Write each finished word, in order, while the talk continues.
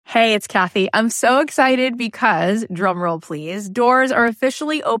Hey, it's Kathy. I'm so excited because, drumroll please, doors are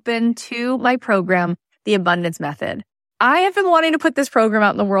officially open to my program, The Abundance Method. I have been wanting to put this program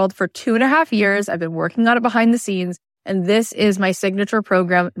out in the world for 2.5 years. I've been working on it behind the scenes, and this is my signature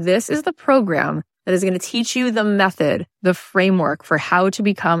program. This is the program that is going to teach you the method, the framework for how to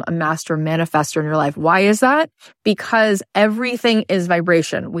become a master manifestor in your life. Why is that? Because everything is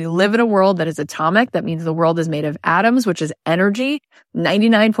vibration. We live in a world that is atomic. That means the world is made of atoms, which is energy.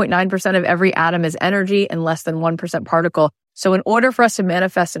 99.9% of every atom is energy and less than 1% particle. So in order for us to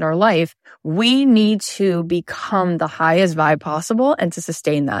manifest in our life, we need to become the highest vibe possible and to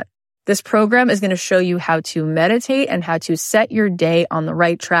sustain that. This program is going to show you how to meditate and how to set your day on the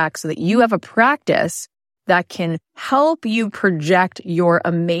right track so that you have a practice that can help you project your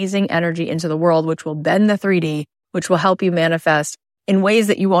amazing energy into the world, which will bend the 3D, which will help you manifest in ways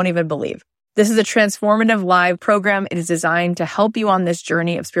that you won't even believe. This is a transformative live program. It is designed to help you on this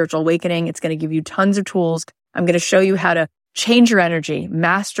journey of spiritual awakening. It's going to give you tons of tools. I'm going to show you how to change your energy,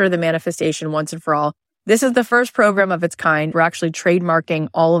 master the manifestation once and for all. This is the first program of its kind. We're actually trademarking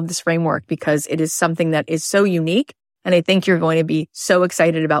all of this framework because it is something that is so unique. And I think you're going to be so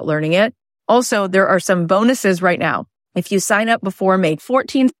excited about learning it. Also, there are some bonuses right now. If you sign up before May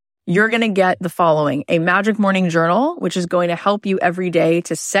 14th, you're going to get the following: a magic morning journal, which is going to help you every day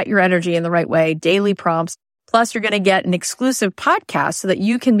to set your energy in the right way, daily prompts. Plus, you're going to get an exclusive podcast so that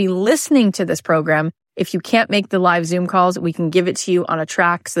you can be listening to this program. If you can't make the live Zoom calls, we can give it to you on a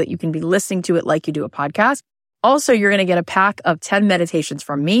track so that you can be listening to it like you do a podcast. Also, you're going to get a pack of 10 meditations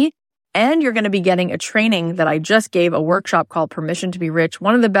from me, and you're going to be getting a training that I just gave, a workshop called Permission to Be Rich,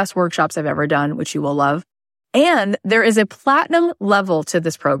 one of the best workshops I've ever done, which you will love. And there is a platinum level to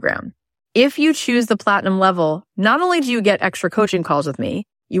this program. If you choose the platinum level, not only do you get extra coaching calls with me,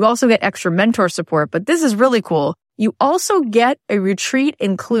 you also get extra mentor support, but this is really cool. You also get a retreat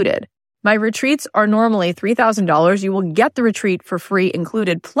included. My retreats are normally $3,000. You will get the retreat for free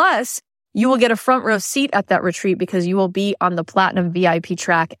included. Plus, you will get a front row seat at that retreat because you will be on the platinum VIP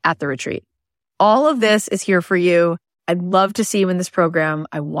track at the retreat. All of this is here for you. I'd love to see you in this program.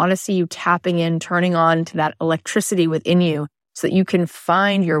 I want to see you tapping in, turning on to that electricity within you so that you can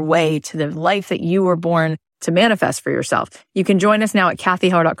find your way to the life that you were born to manifest for yourself. You can join us now at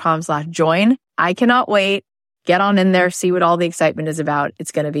kathyheller.com/join. I cannot wait. Get on in there, see what all the excitement is about.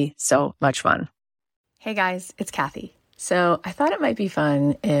 It's going to be so much fun. Hey guys, it's Kathy. So I thought it might be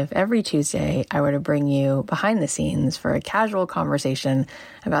fun if every Tuesday I were to bring you behind the scenes for a casual conversation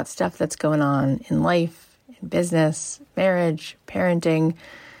about stuff that's going on in life, in business, marriage, parenting.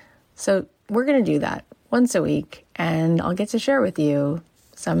 So we're going to do that once a week, and I'll get to share with you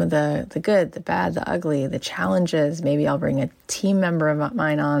some of the good, the bad, the ugly, the challenges. Maybe I'll bring a team member of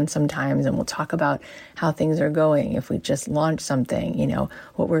mine on sometimes and we'll talk about how things are going. If we just launched something,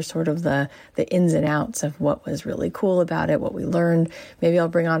 what were sort of the ins and outs of what was really cool about it, what we learned. Maybe I'll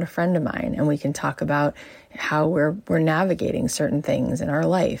bring on a friend of mine and we can talk about how we're navigating certain things in our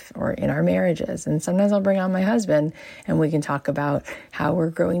life or in our marriages. And sometimes I'll bring on my husband and we can talk about how we're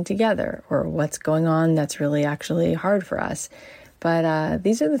growing together or what's going on that's really actually hard for us. But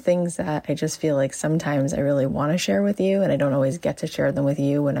these are the things that I just feel like sometimes I really want to share with you, and I don't always get to share them with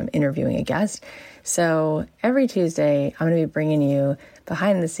you when I'm interviewing a guest. So every Tuesday, I'm going to be bringing you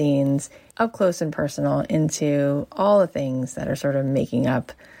behind the scenes, up close and personal, into all the things that are sort of making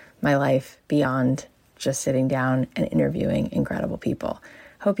up my life beyond just sitting down and interviewing incredible people.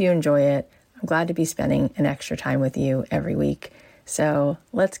 Hope you enjoy it. I'm glad to be spending an extra time with you every week. So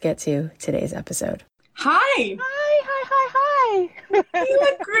let's get to today's episode. Hi. You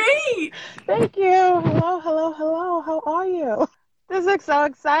look great. Thank you. Hello. How are you? This looks so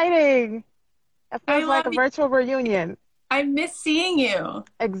exciting. It feels like a virtual reunion. I miss seeing you.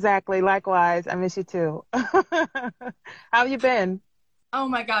 Exactly. Likewise. I miss you too. How have you been? Oh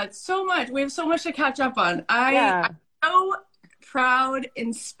my God. So much. We have so much to catch up on. I'm so proud,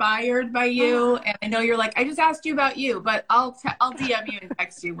 inspired by you. And I know you're like, I just asked you about you, but I'll DM you and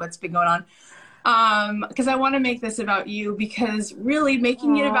text you what's been going on. Because I want to make this about you, because really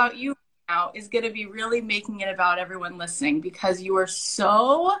making it about you now is going to be really making it about everyone listening, because you are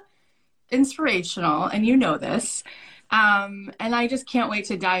so inspirational and you know this. And I just can't wait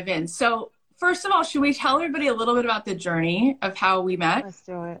to dive in. So first of all, should we tell everybody a little bit about the journey of how we met? Let's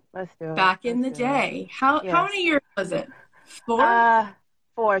do it. Back in the day. How many years was it? 4?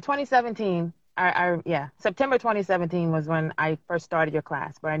 2017. September 2017 was when I first started your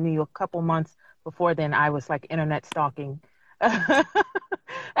class, but I knew you a couple months before then. I was like internet stalking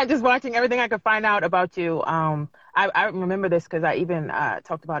and just watching everything I could find out about you. I remember this because I even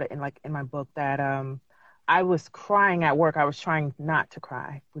talked about it in my book that I was crying at work. I was trying not to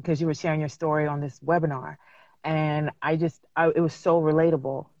cry because you were sharing your story on this webinar. And it was so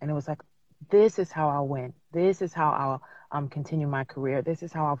relatable. And it was like, this is how I'll win. This is how I'll continue my career. This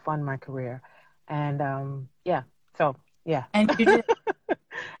is how I'll fund my career. And yeah, so yeah. And you did.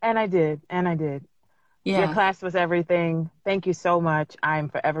 And I did. Yeah. Your class was everything. Thank you so much. I'm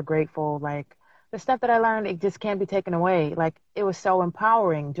forever grateful. Like, the stuff that I learned, it just can't be taken away. Like, it was so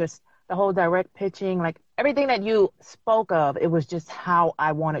empowering. Just the whole direct pitching, like everything that you spoke of, it was just how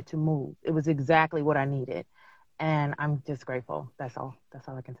I wanted to move. It was exactly what I needed. And I'm just grateful. That's all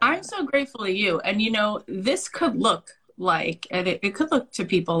I can say. I'm so grateful to you. And, this could look like, and it could look to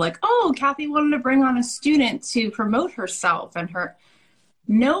people like, oh, Kathy wanted to bring on a student to promote herself and her.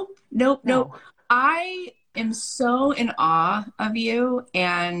 Nope. I am so in awe of you,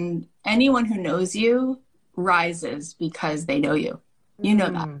 and anyone who knows you rises because they know you. You know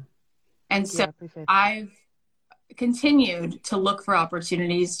that. And so I've continued to look for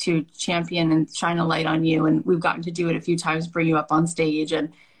opportunities to champion and shine a light on you. And we've gotten to do it a few times, bring you up on stage,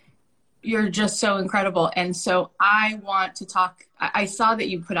 and you're just so incredible. And so I want to talk. I saw that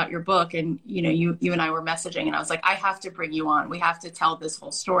you put out your book, and, you and I were messaging, and I was like, I have to bring you on. We have to tell this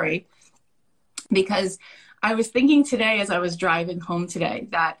whole story, because I was thinking today as I was driving home today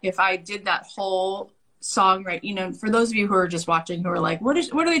that if I did that whole song, right, for those of you who are just watching, who are like, what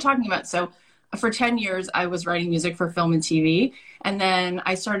are they talking about? So for 10 years, I was writing music for film and TV. And then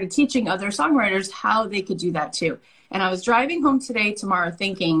I started teaching other songwriters how they could do that too. And I was driving home today, tomorrow,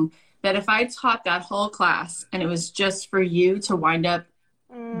 thinking that if I taught that whole class and it was just for you to wind up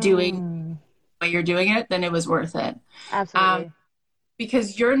doing the way you're doing it, then it was worth it. Absolutely.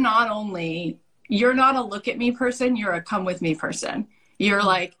 Because you're not a look at me person, you're a come with me person. You're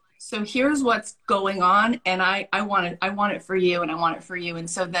like, so here's what's going on, and I want it for you, and I want it for you. And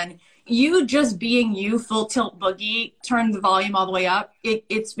so then you just being you, full tilt boogie, turn the volume all the way up.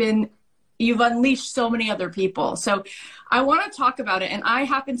 You've unleashed so many other people. So I want to talk about it. And I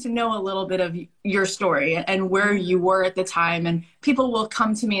happen to know a little bit of your story and where you were at the time. And people will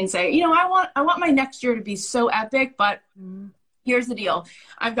come to me and say, I want my next year to be so epic, but here's the deal.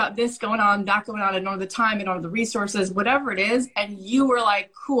 I've got this going on, that going on. I don't have the time, I don't have the resources, whatever it is. And you were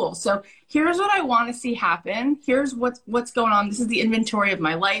like, cool. So here's what I want to see happen. Here's what's going on. This is the inventory of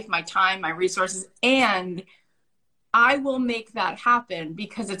my life, my time, my resources. And I will make that happen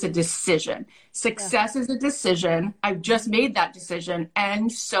because it's a decision. Success is a decision. I've just made that decision.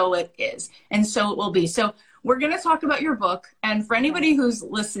 And so it is. And so it will be. So we're going to talk about your book. And for anybody who's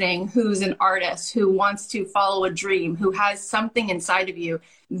listening, who's an artist, who wants to follow a dream, who has something inside of you,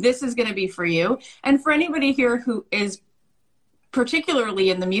 this is going to be for you. And for anybody here who is particularly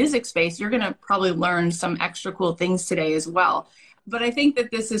in the music space, you're going to probably learn some extra cool things today as well. But I think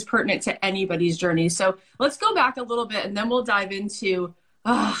that this is pertinent to anybody's journey. So let's go back a little bit, and then we'll dive into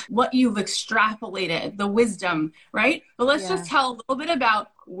what you've extrapolated, the wisdom, right? But let's just tell a little bit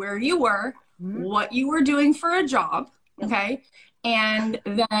about where you were, what you were doing for a job, okay? And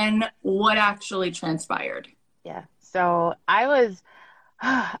then what actually transpired. Yeah. So I was,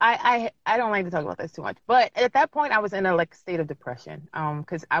 I don't like to talk about this too much, but at that point I was in a state of depression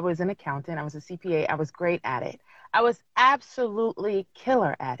because I was an accountant. I was a CPA. I was great at it. I was absolutely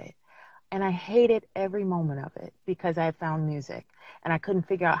killer at it. And I hated every moment of it because I had found music and I couldn't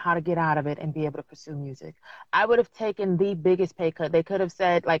figure out how to get out of it and be able to pursue music. I would have taken the biggest pay cut. They could have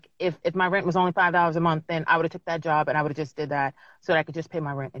said, if my rent was only $5 a month, then I would have took that job and I would have just did that so that I could just pay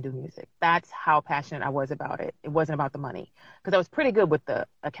my rent and do music. That's how passionate I was about it. It wasn't about the money because I was pretty good with the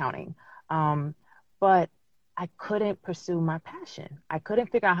accounting. But I couldn't pursue my passion. I couldn't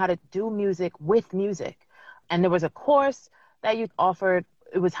figure out how to do music with music. And there was a course that you offered.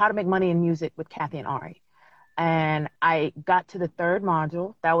 It was How to Make Money in Music with Kathy and Ari. And I got to the third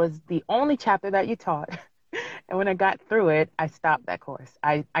module. That was the only chapter that you taught. And when I got through it, I stopped that course.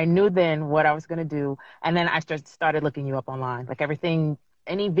 I knew then what I was going to do. And then I started looking you up online. Everything,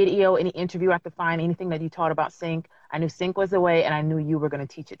 any video, any interview I could find, anything that you taught about sync. I knew sync was the way, and I knew you were going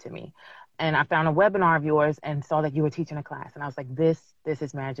to teach it to me. And I found a webinar of yours and saw that you were teaching a class. And I was like, this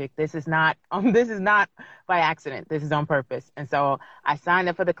is magic. This is not by accident. This is on purpose. And so I signed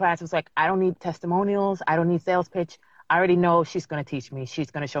up for the class. It was like, I don't need testimonials. I don't need sales pitch. I already know she's going to teach me.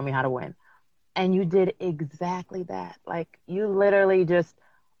 She's going to show me how to win. And you did exactly that. You literally just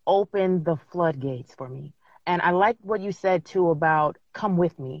opened the floodgates for me. And I like what you said too about come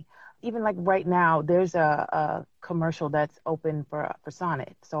with me. Even right now, there's a commercial that's open for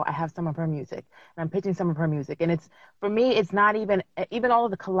Sonnet. So I have some of her music and I'm pitching some of her music. And for me, it's not even all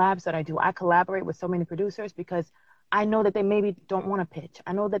of the collabs that I do. I collaborate with so many producers because I know that they maybe don't want to pitch.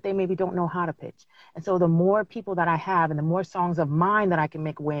 I know that they maybe don't know how to pitch. And so the more people that I have and the more songs of mine that I can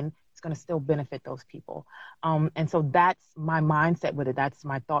make win, it's going to still benefit those people. And so that's my mindset with it. That's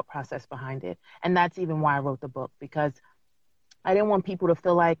my thought process behind it. And that's even why I wrote the book, because I didn't want people to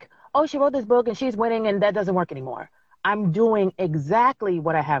feel like, oh, she wrote this book and she's winning and that doesn't work anymore. I'm doing exactly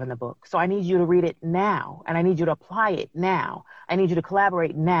what I have in the book. So I need you to read it now, and I need you to apply it now. I need you to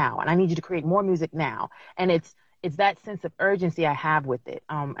collaborate now, and I need you to create more music now. And it's that sense of urgency I have with it.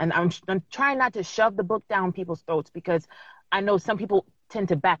 And I'm trying not to shove the book down people's throats, because I know some people tend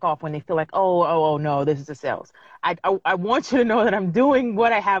to back off when they feel like, oh no, this is a sales. I want you to know that I'm doing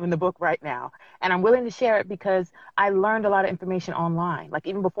what I have in the book right now. And I'm willing to share it because I learned a lot of information online. Like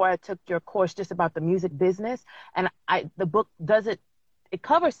even before I took your course just about the music business, and the book it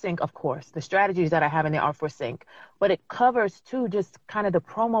covers sync, of course. The strategies that I have in there are for sync, but it covers too just kind of the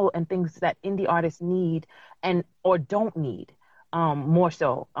promo and things that indie artists need or don't need. More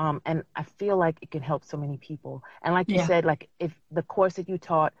so. And I feel like it can help so many people. And like you said, like if the course that you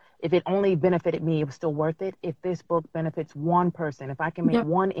taught, if it only benefited me, it was still worth it. If this book benefits one person, if I can make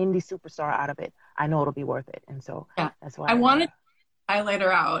one indie superstar out of it, I know it'll be worth it. And so that's why I wanted to highlight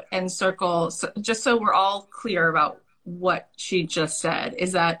her out and circle, just so we're all clear about what she just said,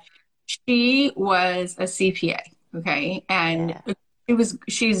 is that she was a CPA. Okay. And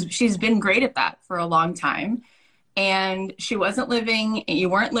she's been great at that for a long time. And you weren't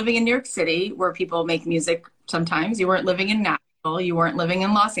living in New York City where people make music sometimes. You weren't living in Nashville. You weren't living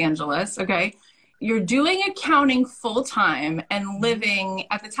in Los Angeles. Okay. You're doing accounting full time and living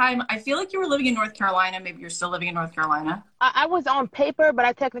at the time. I feel like you were living in North Carolina. Maybe you're still living in North Carolina. I was on paper, but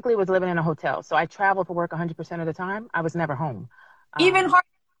I technically was living in a hotel. So I traveled for work 100% of the time. I was never home. Even hard.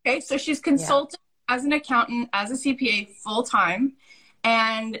 Okay. So she's consulting as an accountant, as a CPA full time,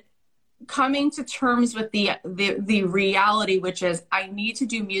 and coming to terms with the reality, which is I need to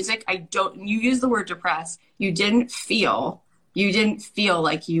do music. You use the word depressed. You didn't feel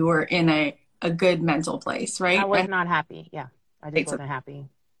like you were in a good mental place, right? I was not happy. Yeah. I just wasn't happy.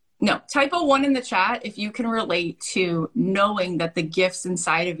 No. Type a 1 in the chat if you can relate to knowing that the gifts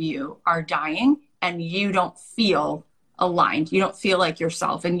inside of you are dying and you don't feel aligned. You don't feel like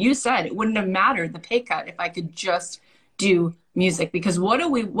yourself. And you said it wouldn't have mattered the pay cut if I could just do music, because what do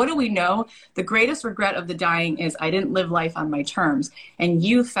we know? The greatest regret of the dying is I didn't live life on my terms. And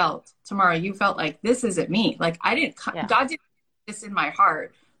you felt, Tamara, like this isn't me. Like God didn't put this in my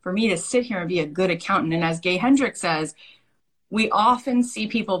heart for me to sit here and be a good accountant. And as Gay Hendricks says, we often see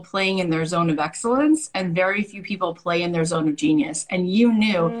people playing in their zone of excellence and very few people play in their zone of genius. And you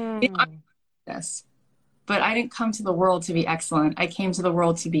knew this, but I didn't come to the world to be excellent. I came to the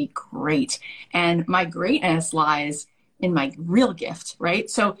world to be great. And my greatness lies in my real gift, right?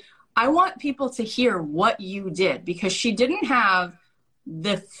 So I want people to hear what you did, because she didn't have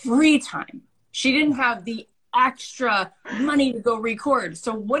the free time. She didn't have the extra money to go record.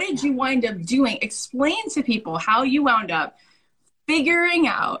 So what did you wind up doing? Explain to people how you wound up figuring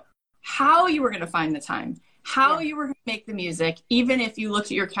out how you were going to find the time, how you were going to make the music, even if you looked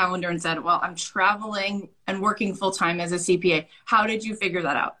at your calendar and said, well, I'm traveling and working full time as a CPA. How did you figure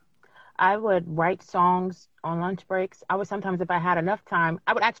that out? I would write songs on lunch breaks. I would sometimes, if I had enough time,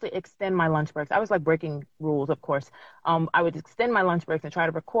 I would actually extend my lunch breaks. I was like breaking rules, of course. I would extend my lunch breaks and try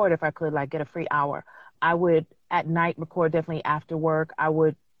to record if I could, like get a free hour. I would at night record, definitely after work. I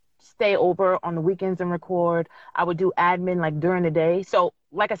would stay over on the weekends and record. I would do admin like during the day. So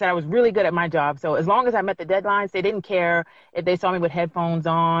like I said, I was really good at my job. So as long as I met the deadlines, they didn't care if they saw me with headphones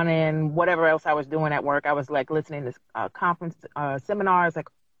on and whatever else I was doing at work. I was like listening to conference seminars, like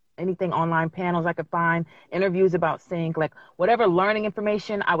anything online, panels I could find, interviews about sync, like whatever learning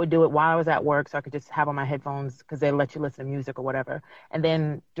information, I would do it while I was at work so I could just have on my headphones because they let you listen to music or whatever. And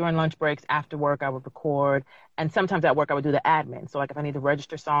then during lunch breaks, after work, I would record. And sometimes at work, I would do the admin. So like if I need to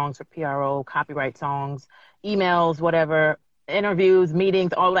register songs for PRO, copyright songs, emails, whatever, interviews,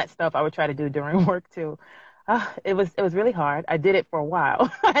 meetings, all that stuff I would try to do during work too. It was really hard. I did it for a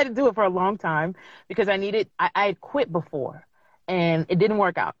while. I had to do it for a long time because I had quit before. And it didn't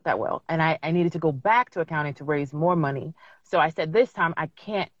work out that well. And I needed to go back to accounting to raise more money. So I said, this time I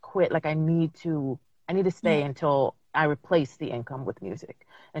can't quit. Like I need to stay until I replace the income with music.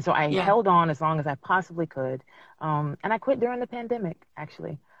 And so I held on as long as I possibly could. And I quit during the pandemic,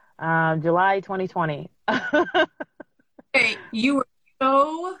 actually, July 2020. Hey, you were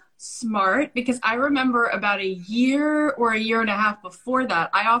so smart, because I remember about a year or a year and a half before that,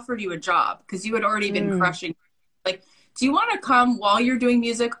 I offered you a job because you had already been crushing. Like, do you want to come while you're doing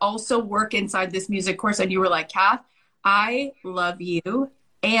music, also work inside this music course? And you were like, Kath, I love you.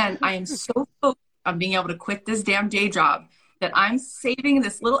 And I am so focused on being able to quit this damn day job, that I'm saving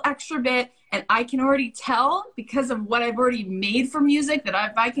this little extra bit, and I can already tell because of what I've already made for music that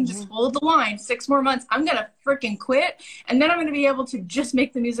if I can just hold the line 6 more months, I'm going to freaking quit. And then I'm going to be able to just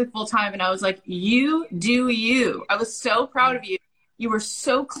make the music full time. And I was like, you do you. I was so proud of you. You were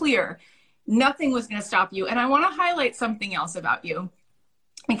so clear. Nothing was going to stop you. And I want to highlight something else about you,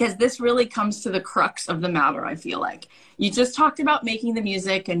 because this really comes to the crux of the matter, I feel like. You just talked about making the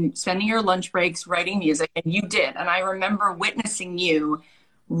music and spending your lunch breaks writing music, and you did. And I remember witnessing you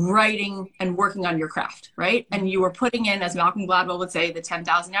writing and working on your craft, right? And you were putting in, as Malcolm Gladwell would say, the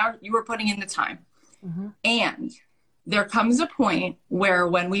 10,000 hours, you were putting in the time. And there comes a point where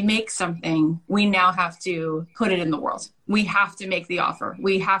when we make something, we now have to put it in the world. We have to make the offer.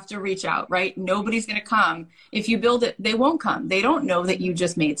 We have to reach out, right? Nobody's going to come. If you build it, they won't come. They don't know that you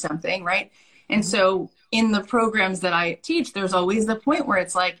just made something, right? And so in the programs that I teach, there's always the point where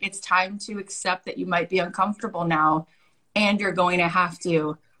it's like, it's time to accept that you might be uncomfortable now, and you're going to have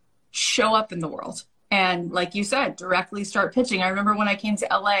to show up in the world. And like you said, directly start pitching. I remember when I came to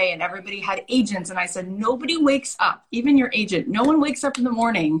LA and everybody had agents, and I said, nobody wakes up, even your agent, no one wakes up in the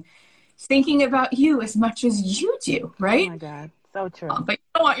morning thinking about you as much as you do, right? Oh my God, so true. But you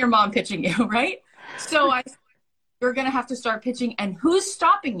don't want your mom pitching you, right? So I said, you're going to have to start pitching. And who's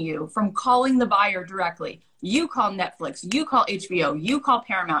stopping you from calling the buyer directly? You call Netflix, you call HBO, you call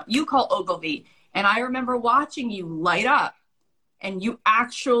Paramount, you call Ogilvy. And I remember watching you light up, and you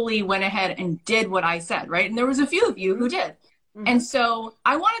actually went ahead and did what I said, right? And there was a few of you who did. And so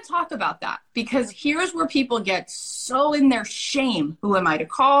I want to talk about that, because here's where people get so in their shame. Who am I to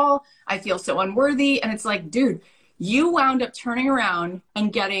call? I feel so unworthy. And it's like, dude, you wound up turning around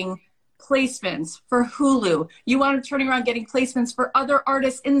and getting placements for Hulu. You wound up turning around getting placements for other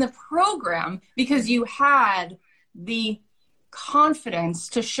artists in the program because you had the confidence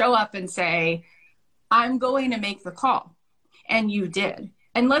to show up and say, I'm going to make the call. And you did.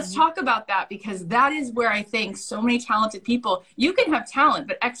 And let's talk about that, because that is where I think so many talented people, you can have talent,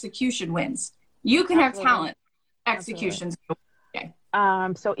 but execution wins. You can have talent, executions. Okay.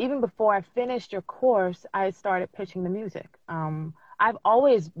 So even before I finished your course, I started pitching the music. I've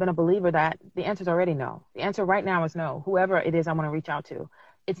always been a believer that the answer's already no. The answer right now is no. Whoever it is I want to reach out to,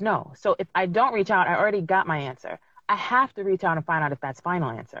 it's no. So if I don't reach out, I already got my answer. I have to reach out and find out if that's final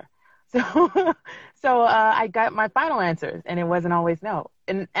answer. So I got my final answers, and it wasn't always no.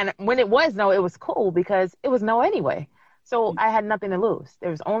 And when it was no, it was cool because it was no anyway. So I had nothing to lose. There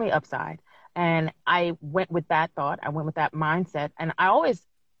was only upside. And I went with that thought. I went with that mindset. And I always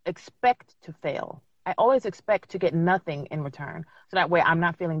expect to fail. I always expect to get nothing in return. So that way I'm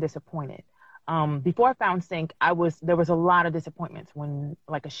not feeling disappointed. Before I found Sync, there was a lot of disappointments when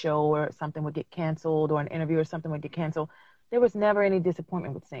like a show or something would get canceled, or an interview or something would get canceled. There was never any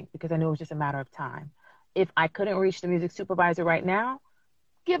disappointment with Sync because I knew it was just a matter of time. If I couldn't reach the music supervisor right now,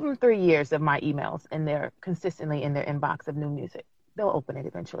 give them 3 years of my emails consistently in their inbox of new music. They'll open it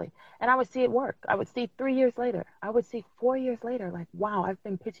eventually. And I would see it work. I would see 3 years later. I would see 4 years later, like, wow, I've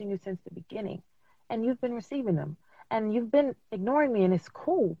been pitching you since the beginning, and you've been receiving them, and you've been ignoring me, and it's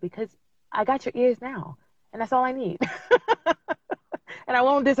cool because I got your ears now, and that's all I need. And I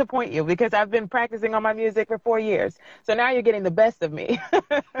won't disappoint you because I've been practicing on my music for 4 years. So now you're getting the best of me.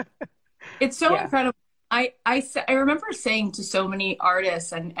 It's so incredible. I remember saying to so many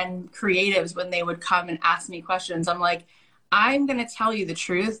artists and creatives when they would come and ask me questions, I'm like, I'm going to tell you the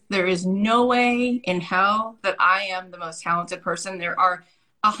truth. There is no way in hell that I am the most talented person. There are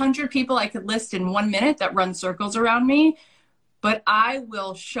 100 people I could list in 1 minute that run circles around me, but I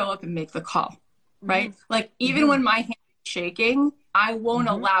will show up and make the call, right? Like even when my hand is shaking, I won't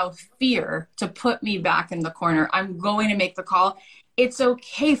allow fear to put me back in the corner. I'm going to make the call. It's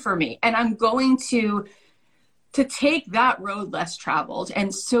okay for me. And I'm going to take that road less traveled.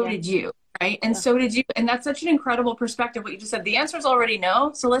 And so did you, right? And so did you. And that's such an incredible perspective, what you just said. The answer is already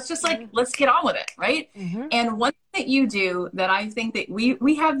no. So let's just let's get on with it, right? And one thing that you do that I think that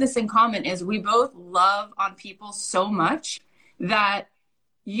we have this in common is we both love on people so much that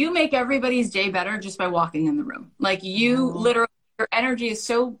you make everybody's day better just by walking in the room. Like you literally, your energy is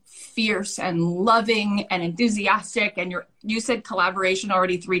so fierce and loving and enthusiastic. And you said collaboration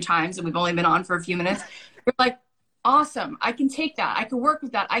already 3 times, and we've only been on for a few minutes. You're like, awesome. I can take that. I can work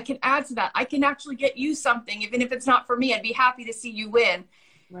with that. I can add to that. I can actually get you something. Even if it's not for me, I'd be happy to see you win.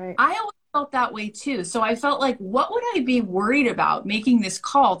 Right. I always felt that way too. So I felt like, what would I be worried about making this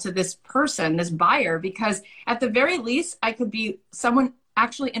call to this person, this buyer? Because at the very least, I could be someone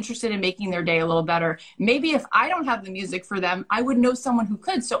actually interested in making their day a little better. Maybe if I don't have the music for them, I would know someone who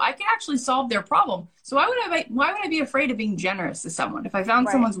could, so I could actually solve their problem. So why would I be afraid of being generous to someone? If I found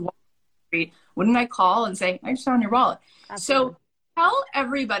someone's Wall Street, wouldn't I call and say, I just found your wallet? Absolutely. So tell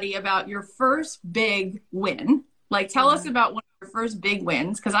everybody about your first big win. Like, tell us about one of your first big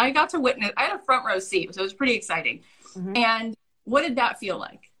wins, because I got to witness, I had a front row seat, so it was pretty exciting. And what did that feel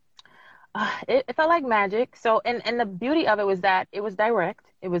like? It felt like magic. So, and the beauty of it was that it was direct.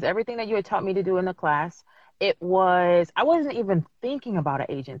 It was everything that you had taught me to do in the class. I wasn't even thinking about an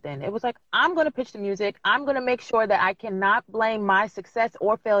agent then. It was like, I'm going to pitch the music. I'm going to make sure that I cannot blame my success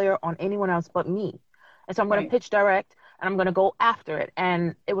or failure on anyone else but me. And so I'm going to pitch direct, and I'm going to go after it.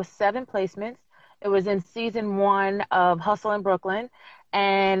 And it was 7 placements. It was in season 1 of Hustle in Brooklyn,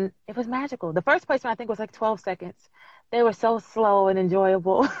 and it was magical. The first placement, I think, was like 12 seconds. They were so slow and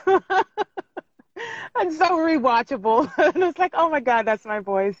enjoyable and so rewatchable. And it's like, oh my God, that's my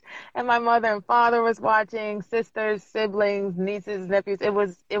voice. And my mother and father was watching, sisters, siblings, nieces, nephews. It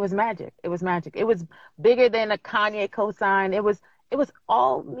was magic. It was magic. It was bigger than a Kanye cosign. It was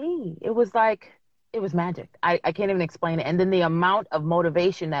all me. It was magic. I can't even explain it. And then the amount of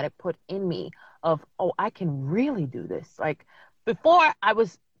motivation that it put in me of, oh, I can really do this. Like, before I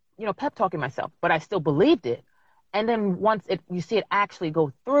was, pep talking myself, but I still believed it. And then once you see it actually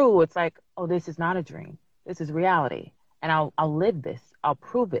go through, it's like, oh, this is not a dream. This is reality. And I'll live this. I'll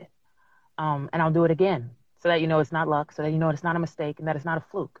prove it. And I'll do it again, so that it's not luck, so that it's not a mistake, and that it's not a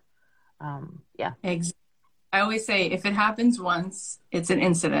fluke. Yeah. Exactly. I always say, if it happens once, it's an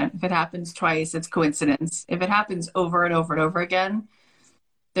incident. If it happens twice, it's coincidence. If it happens over and over and over again,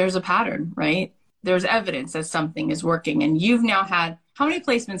 there's a pattern, right? There's evidence that something is working. And you've now had, how many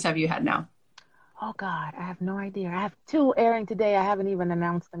placements have you had now? Oh God, I have no idea. I have 2 airing today. I haven't even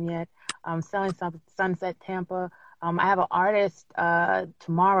announced them yet. I'm selling Sunset Tampa. I have an artist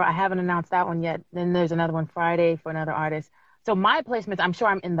tomorrow. I haven't announced that one yet. Then there's another one Friday for another artist. So my placements, I'm sure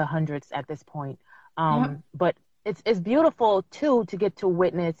I'm in the hundreds at this point. But it's beautiful too to get to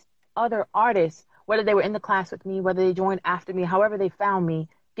witness other artists, whether they were in the class with me, whether they joined after me, however they found me,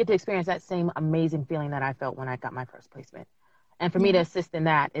 get to experience that same amazing feeling that I felt when I got my first placement. And for me to assist in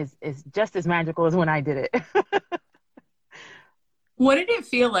that is just as magical as when I did it. What did it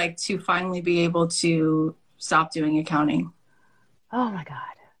feel like to finally be able to stop doing accounting? Oh my God.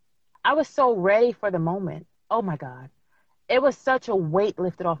 I was so ready for the moment. Oh my God. It was such a weight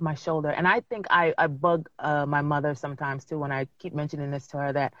lifted off my shoulder. And I think I bug my mother sometimes too, when I keep mentioning this to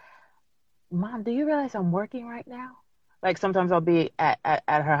her, that, Mom, do you realize I'm working right now? Like, sometimes I'll be at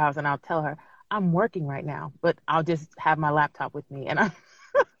her house and I'll tell her, I'm working right now, but I'll just have my laptop with me, and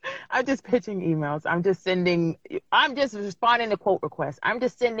I'm just pitching emails. I'm just responding to quote requests. I'm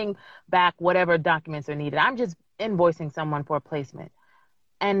just sending back whatever documents are needed. I'm just invoicing someone for a placement.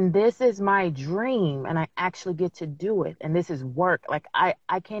 And this is my dream, and I actually get to do it. And this is work. Like, I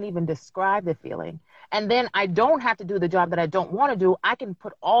can't even describe the feeling. And then I don't have to do the job that I don't want to do. I can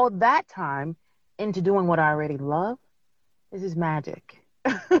put all that time into doing what I already love. This is magic.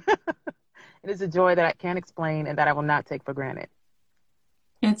 It is a joy that I can't explain and that I will not take for granted.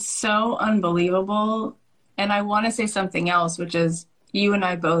 It's so unbelievable. And I want to say something else, which is, you and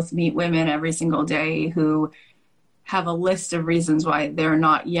I both meet women every single day who have a list of reasons why they're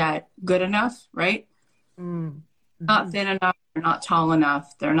not yet good enough, right? Mm-hmm. Not thin enough, they're not tall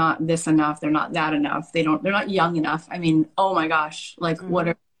enough, they're not this enough, they're not that enough, they're not young enough. I mean, oh my gosh, like,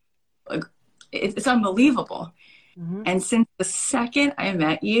 it's unbelievable. Mm-hmm. And since the second I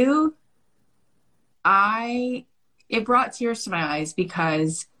met you, it brought tears to my eyes,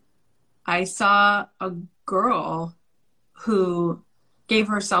 because I saw a girl who gave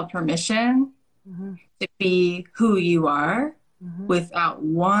herself permission to be who you are without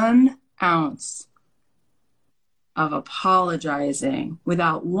 1 ounce of apologizing,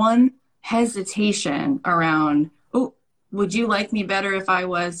 without one hesitation around, oh, would you like me better if I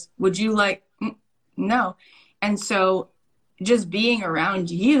was, no. And so just being around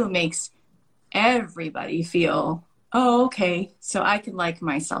you makes everybody feel, oh, okay, so I can like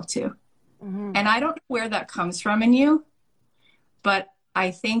myself too. Mm-hmm. And I don't know where that comes from in you, but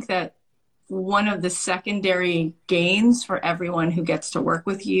I think that one of the secondary gains for everyone who gets to work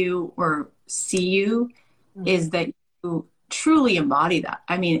with you or see you is that you truly embody that.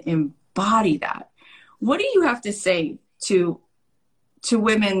 I mean, embody that. What do you have to say to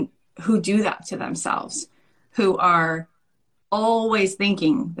women who do that to themselves, who are always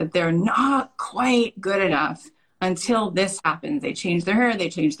thinking that they're not quite good enough until this happens? They change their hair, they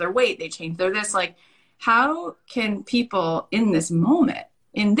change their weight, they change their this. Like, how can people in this moment,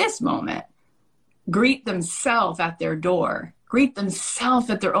 greet themselves at their door, greet themselves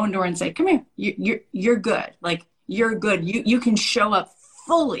at their own door and say, come here, you're good. Like, you're good. You can show up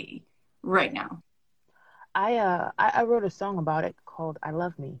fully right now. I wrote a song about it called I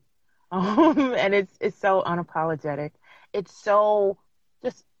Love Me. And it's so unapologetic. It's so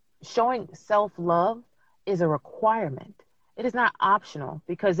just showing self-love is a requirement. It is not optional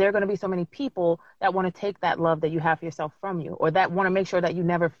because there are going to be so many people that want to take that love that you have for yourself from you, or that want to make sure that you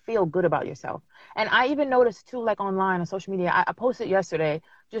never feel good about yourself. And I even noticed too, like online on social media, I posted yesterday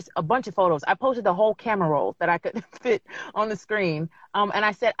just a bunch of photos. I posted the whole camera roll that I could fit on the screen. And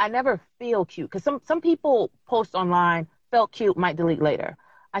I said, I never feel cute, because some people post online, felt cute, might delete later.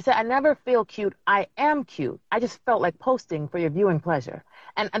 I said, I never feel cute. I am cute. I just felt like posting for your viewing pleasure.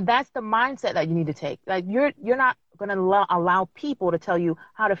 And that's the mindset that you need to take. Like you're not going to allow people to tell you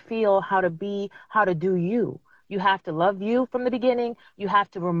how to feel, how to be, how to do you. You have to love you from the beginning. You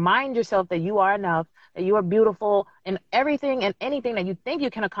have to remind yourself that you are enough, that you are beautiful, and everything and anything that you think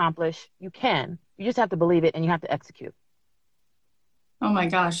you can accomplish, you can. You just have to believe it and you have to execute. Oh my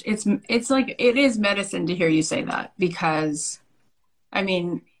gosh. It's like, it is medicine to hear you say that, because I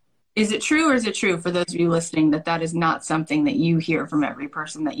mean, is it true, or is it true for those of you listening that that is not something that you hear from every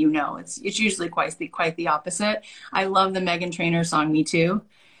person that you know? It's usually quite the opposite. I love the Meghan Trainor song, Me Too.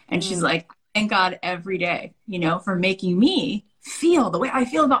 And she's like, thank God every day, for making me feel the way I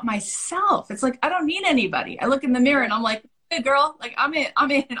feel about myself. It's like, I don't need anybody. I look in the mirror and I'm like, hey girl, like I'm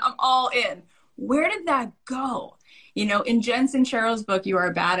all in. Where did that go? In Jen Sincero's book, You Are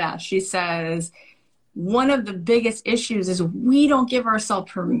a Badass, she says, one of the biggest issues is we don't give ourselves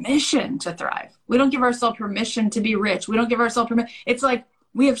permission to thrive. We don't give ourselves permission to be rich. We don't give ourselves permission. It's like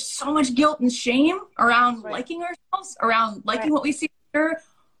we have so much guilt and shame around liking ourselves, around liking what we see here.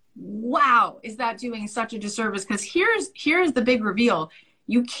 Wow, is that doing such a disservice? Because here's the big reveal.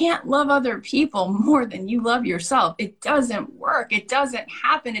 You can't love other people more than you love yourself. It doesn't work. It doesn't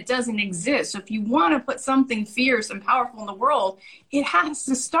happen. It doesn't exist. So if you want to put something fierce and powerful in the world, it has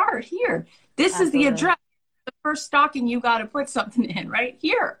to start here. This Absolutely. Is the address, the first stocking you got to put something in right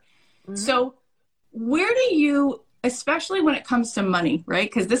here. Mm-hmm. So where do you, especially when it comes to money, right?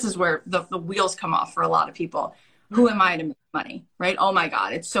 Because this is where the wheels come off for a lot of people. Who am I to make money, right? Oh my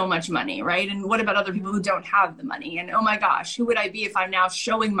God, it's so much money, right? And what about other people who don't have the money? And oh my gosh, who would I be if I'm now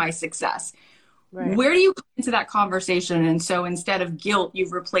showing my success? Right. Where do you come into that conversation? And so instead of guilt,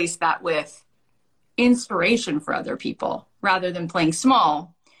 you've replaced that with inspiration for other people. Rather than playing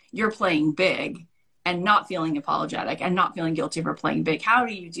small, you're playing big and not feeling apologetic and not feeling guilty for playing big. How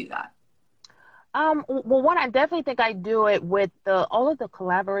do you do that? Well, one, I definitely think I do it with all of the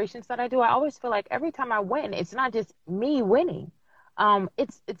collaborations that I do. I always feel like every time I win, it's not just me winning.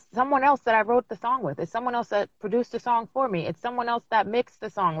 It's someone else that I wrote the song with. It's someone else that produced the song for me. It's someone else that mixed the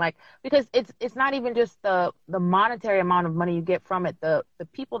song. Like, because it's not even just the monetary amount of money you get from it. The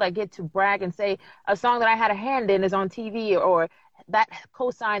people that get to brag and say a song that I had a hand in is on TV, or that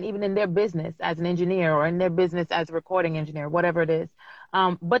co-sign even in their business as an engineer, or in their business as a recording engineer, whatever it is.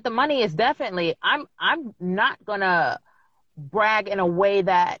 But the money is definitely, I'm not gonna brag in a way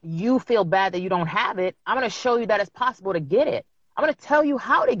that you feel bad that you don't have it. I'm gonna show you that it's possible to get it. I'm gonna tell you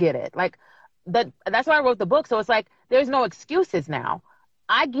how to get it. Like that's why I wrote the book. So it's like there's no excuses now.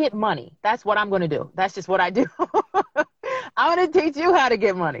 I get money. That's what I'm gonna do. That's just what I do. I'm gonna teach you how to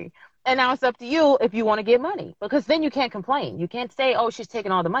get money. And now it's up to you if you want to get money, because then you can't complain. You can't say, oh, she's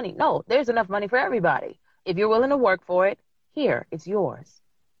taking all the money. No, there's enough money for everybody. If you're willing to work for it, here, it's yours.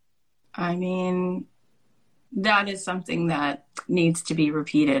 I mean, that is something that needs to be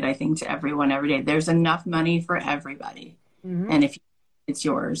repeated, I think, to everyone every day. There's enough money for everybody. Mm-hmm. And if it's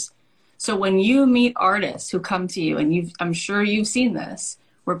yours. So when you meet artists who come to you, and I'm sure you've seen this,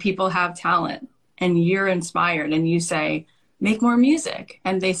 where people have talent and you're inspired and you say, make more music.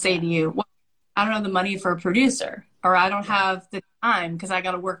 And they say to you, well, I don't have the money for a producer, or I don't have the time because I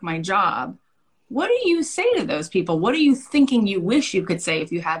got to work my job. What do you say to those people? What are you thinking you wish you could say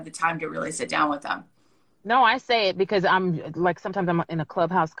if you had the time to really sit down with them? No, I say it because I'm like, sometimes I'm in a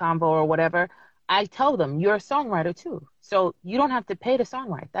Clubhouse convo or whatever. I tell them you're a songwriter too. So you don't have to pay to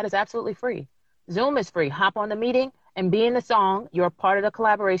songwrite. That is absolutely free. Zoom is free. Hop on the meeting and be in the song. You're a part of the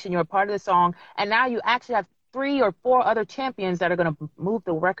collaboration. You're a part of the song. And now you actually have 3 or 4 other champions that are going to move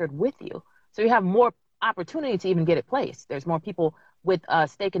the record with you. So you have more opportunity to even get it placed. There's more people with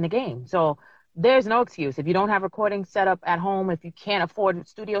stake in the game. So there's no excuse. If you don't have recording set up at home, if you can't afford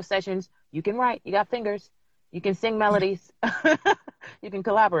studio sessions, you can write. You got fingers. You can sing melodies. You can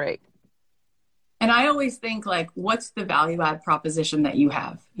collaborate. And I always think, like, what's the value add proposition that you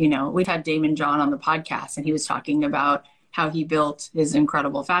have? We've had Damon John on the podcast, and he was talking about how he built his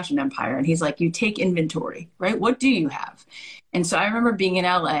incredible fashion empire. And he's like, you take inventory, right? What do you have? And so I remember being in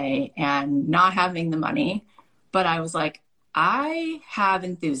LA and not having the money, but I was like, I have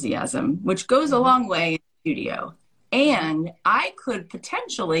enthusiasm, which goes a long way in the studio. And I could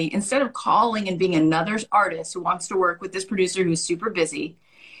potentially, instead of calling and being another artist who wants to work with this producer who's super busy,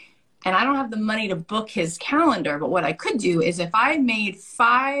 and I don't have the money to book his calendar, but what I could do is if I made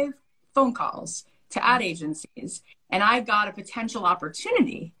 5 phone calls to ad agencies and I got a potential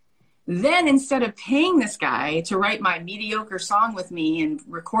opportunity, then instead of paying this guy to write my mediocre song with me and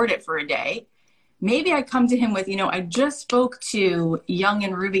record it for a day, maybe I come to him with, I just spoke to Young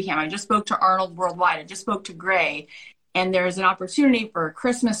and Rubicam. I just spoke to Arnold Worldwide. I just spoke to Gray. And there's an opportunity for a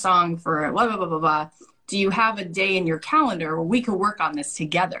Christmas song for blah, blah, blah, blah, blah. Do you have a day in your calendar where we could work on this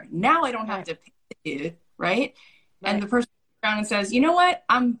together? Now I don't have to pay the dude, right? And the person comes around and says, you know what?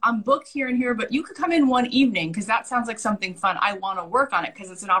 I'm booked here and here, but you could come in one evening because that sounds like something fun. I want to work on it because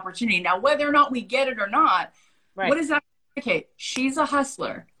it's an opportunity. Now, whether or not we get it or not, what does that indicate? She's a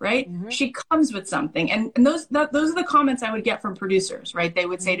hustler, right? Mm-hmm. She comes with something. And those are the comments I would get from producers, right? They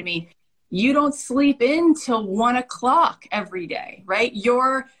would say to me, you don't sleep in till 1 o'clock every day, right?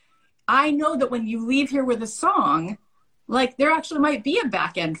 I know that when you leave here with a song, like there actually might be a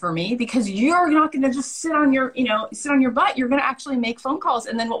back end for me because you're not going to just sit on your butt. You're going to actually make phone calls.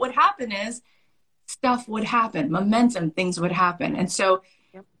 And then what would happen is stuff would happen, momentum, things would happen. And so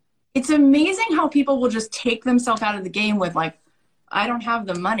it's amazing how people will just take themselves out of the game with like, I don't have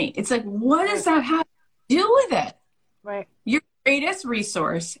the money. It's like, what does that have to do with it? Right. Your greatest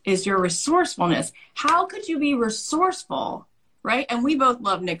resource is your resourcefulness. How could you be resourceful? Right. And we both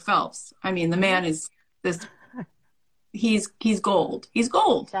love Nick Phelps. I mean, the man is he's gold. He's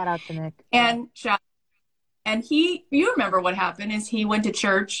gold. Shout out to Nick. And you remember what happened is he went to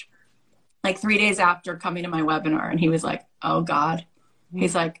church like 3 days after coming to my webinar and he was like, oh God.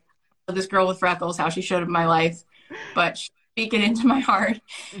 He's like, this girl with freckles, how she showed up in my life, but she's speaking into my heart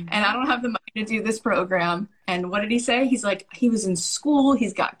and I don't have the money to do this program. And what did he say? He's like, he was in school.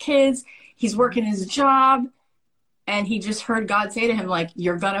 He's got kids. He's working his job. And he just heard God say to him, like,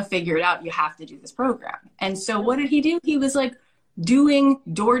 you're going to figure it out. You have to do this program. And so what did he do? He was like doing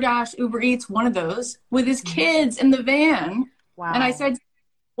DoorDash, Uber Eats, one of those with his kids in the van. Wow. And I said,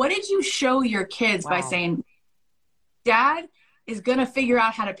 what did you show your kids by saying, Dad is going to figure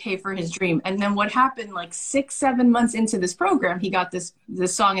out how to pay for his dream? And then what happened like 6-7 months into this program, he got this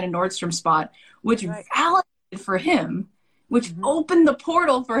song in a Nordstrom spot, which validated for him, which opened the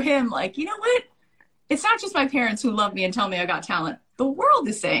portal for him. Like, you know what? It's not just my parents who love me and tell me I got talent. The world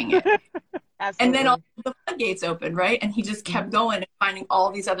is saying it. And then all the floodgates opened, right? And he just kept going and finding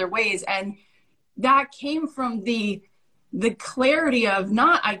all these other ways. And that came from the clarity of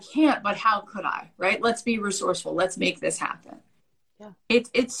not, I can't, but how could I, right? Let's be resourceful. Let's make this happen. Yeah.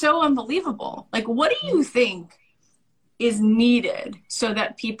 It's so unbelievable. Like, what do you think is needed so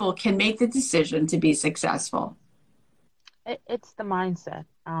that people can make the decision to be successful? It's the mindset.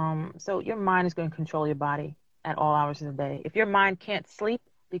 So your mind is going to control your body at all hours of the day. If your mind can't sleep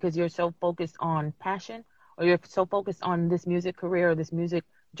because you're so focused on passion or you're so focused on this music career or this music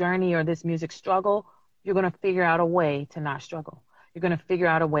journey or this music struggle, you're going to figure out a way to not struggle. You're going to figure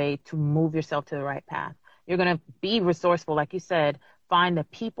out a way to move yourself to the right path. You're going to be resourceful, like you said, find the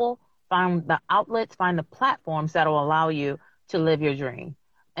people, find the outlets, find the platforms that will allow you to live your dream.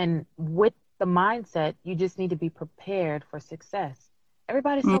 And with the mindset, you just need to be prepared for success.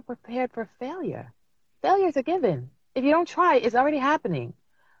 Everybody's so prepared for failure. Failure is a given. If you don't try, it's already happening.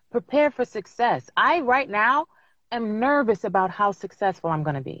 Prepare for success. I, right now, am nervous about how successful I'm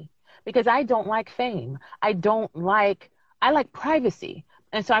going to be because I don't like fame. I like privacy.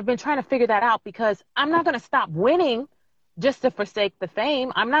 And so I've been trying to figure that out because I'm not going to stop winning just to forsake the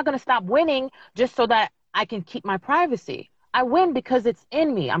fame. I'm not going to stop winning just so that I can keep my privacy. I win because it's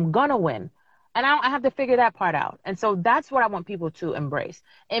in me. I'm going to win. And I have to figure that part out. And so that's what I want people to embrace.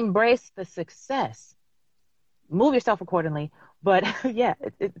 Embrace the success. Move yourself accordingly. But yeah,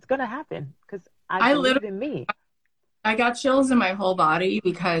 it's going to happen because I believe in me. I got chills in my whole body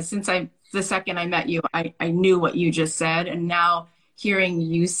because the second I met you, I knew what you just said. And now hearing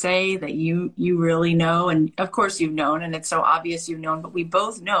you say that you really know, and of course you've known, and it's so obvious you've known, but we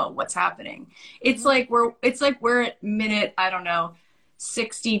both know what's happening. It's like we're at minute, I don't know,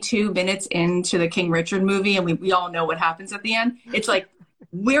 62 minutes into the King Richard movie, and we all know what happens at the end. It's like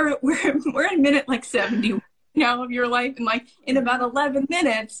we're in minute like 70 now of your life, and like in about 11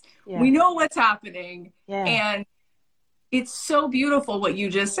 minutes, we know what's happening. Yeah. And it's so beautiful what you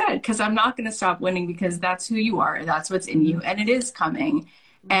just said, because I'm not going to stop winning because that's who you are. That's what's in you, and it is coming.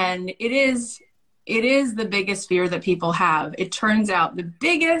 And it is the biggest fear that people have. It turns out the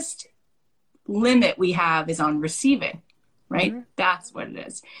biggest limit we have is on receiving. Right? Mm-hmm. That's what it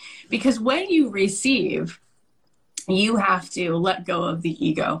is. Because when you receive, you have to let go of the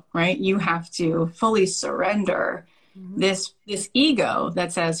ego, right? You have to fully surrender this ego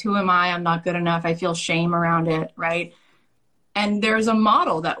that says, who am I? I'm not good enough. I feel shame around it, right? And there's a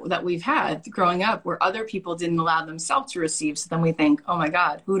model that we've had growing up where other people didn't allow themselves to receive. So then we think, oh my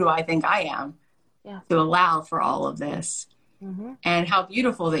God, who do I think I am to allow for all of this? And how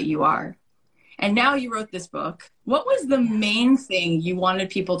beautiful that you are. And now you wrote this book. What was the main thing you wanted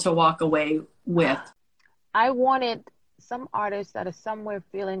people to walk away with? I wanted some artists that are somewhere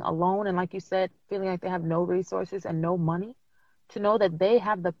feeling alone and, like you said, feeling like they have no resources and no money, to know that they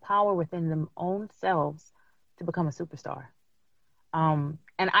have the power within their own selves to become a superstar. And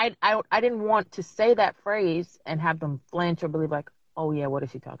I didn't want to say that phrase and have them flinch or believe like, oh yeah, what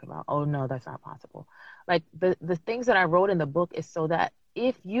is she talking about? Oh no, that's not possible. Like the things that I wrote in the book is so that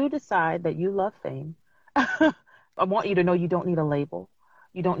if you decide that you love fame, I want you to know you don't need a label.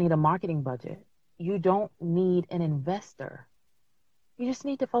 You don't need a marketing budget. You don't need an investor. You just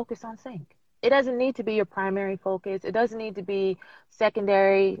need to focus on sync. It doesn't need to be your primary focus. It doesn't need to be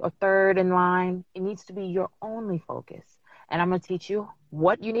secondary or third in line. It needs to be your only focus. And I'm going to teach you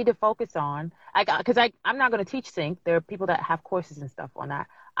what you need to focus on. I'm not going to teach sync. There are people that have courses and stuff on that.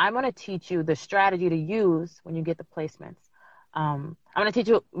 I'm going to teach you the strategy to use when you get the placements. I'm going to teach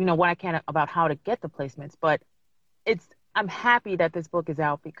you, what I can about how to get the placements. But I'm happy that this book is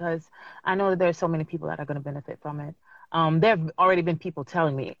out because I know that there are so many people that are going to benefit from it. There have already been people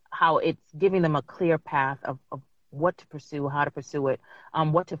telling me how it's giving them a clear path of what to pursue, how to pursue it,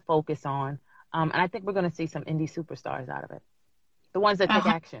 what to focus on. And I think we're going to see some indie superstars out of it. The ones that take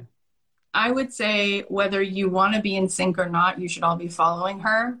action. I would say whether you want to be in sync or not, you should all be following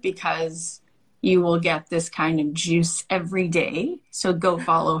her because you will get this kind of juice every day. So go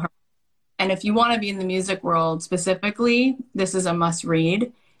follow her. And if you want to be in the music world specifically, this is a must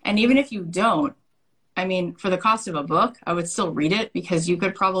read. And even if you don't, I mean, for the cost of a book, I would still read it because you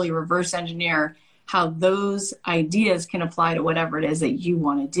could probably reverse engineer how those ideas can apply to whatever it is that you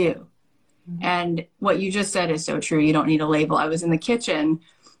want to do. And what you just said is so true. You don't need a label. I was in the kitchen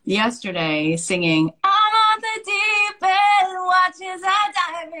yesterday singing, I'm on the deep end, watch as I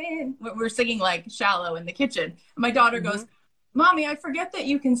dive in. We're singing like Shallow in the kitchen. My daughter goes, Mommy, I forget that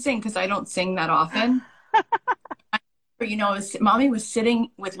you can sing because I don't sing that often. Mommy was sitting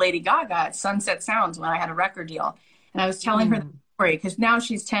with Lady Gaga at Sunset Sounds when I had a record deal. And I was telling her the story because now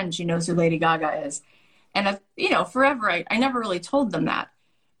she's 10. She knows who Lady Gaga is. And, forever, I never really told them that.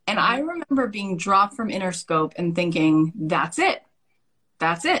 And I remember being dropped from Interscope and thinking, that's it.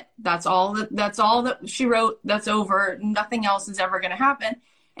 That's it. That's all that she wrote. That's over. Nothing else is ever going to happen.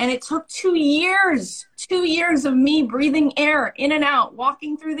 And it took 2 years of me breathing air in and out,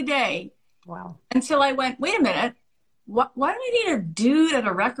 walking through the day. Wow. Until I went, wait a minute. Why do I need a dude at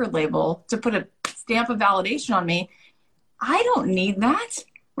a record label to put a stamp of validation on me? I don't need that,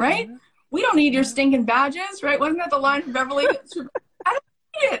 right? We don't need your stinking badges, right? Wasn't that the line from Beverly? I don't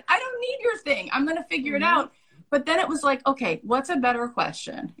need it. I don't need your thing. I'm going to figure it out. But then it was like, okay, what's a better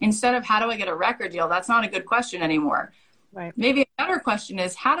question? Instead of how do I get a record deal? That's not a good question anymore. Right. Maybe a better question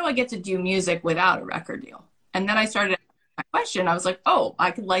is, how do I get to do music without a record deal? And then I started my question. I was like, oh,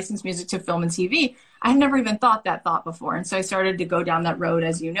 I could license music to film and TV. I had never even thought that thought before. And so I started to go down that road,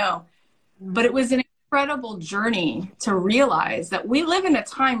 as you know. But it was an incredible journey to realize that we live in a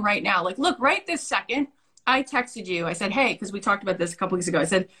time right now. Like, look, right this second, I texted you. I said, hey, because we talked about this a couple weeks ago. I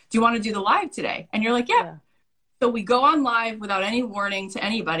said, do you want to do the live today? And you're like, yeah. So we go on live without any warning to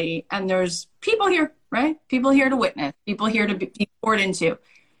anybody. And there's people here, right? People here to witness, people here to be poured into.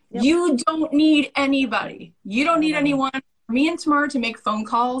 Yep. You don't need anybody. You don't need anyone. For me and Tamar to make phone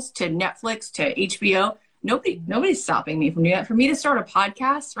calls to Netflix, to HBO. Nobody's stopping me from doing that. For me to start a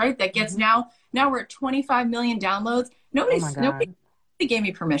podcast, right? That gets now we're at 25 million downloads. Nobody gave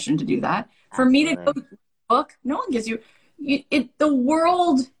me permission to do that. For me to go book, no one gives you the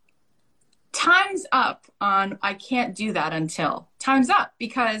world. Time's up on I can't do that until. Time's up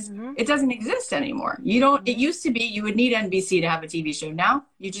because it doesn't exist anymore. You don't. It used to be you would need NBC to have a TV show. Now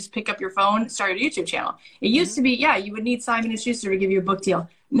you just pick up your phone, start a YouTube channel. It used to be you would need Simon & Schuster to give you a book deal.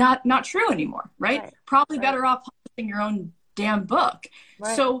 Not true anymore, right? Probably better off publishing your own damn book.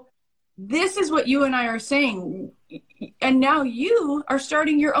 Right. So this is what you and I are saying, and now you are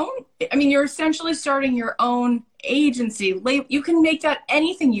starting your own. I mean, you're essentially starting your own agency. You can make that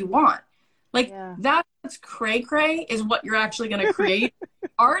anything you want. That's cray is what you're actually going to create.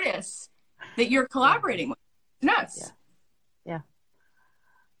 Artists that you're collaborating with. Nuts. Yeah.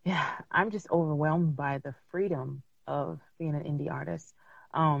 I'm just overwhelmed by the freedom of being an indie artist.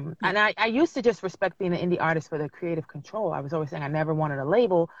 And I used to just respect being an indie artist for the creative control. I was always saying I never wanted a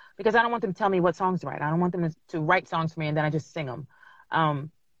label because I don't want them to tell me what songs to write. I don't want them to write songs for me and then I just sing them.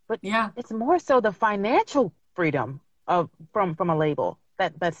 But it's more so the financial freedom from a label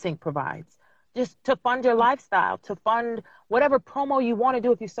that Sync provides, just to fund your lifestyle, to fund whatever promo you want to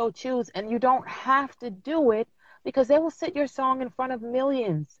do if you so choose. And you don't have to do it, because they will sit your song in front of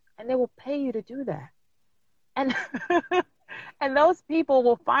millions and they will pay you to do that. And and those people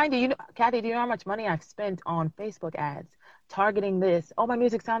will find you. You know, Kathy, do you know how much money I've spent on Facebook ads targeting this? Oh, my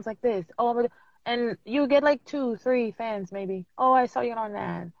music sounds like this. Oh, and you get like 2, 3 fans maybe. Oh, I saw you on an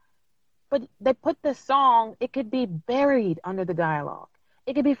ad. But they put the song, it could be buried under the dialogue.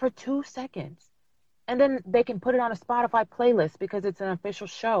 It could be for 2 seconds. And then they can put it on a Spotify playlist because it's an official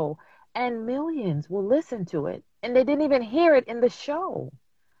show. And millions will listen to it. And they didn't even hear it in the show.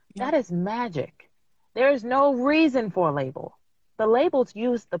 Yeah. That is magic. There is no reason for a label. The labels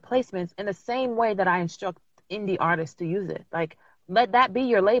use the placements in the same way that I instruct indie artists to use it. Like, let that be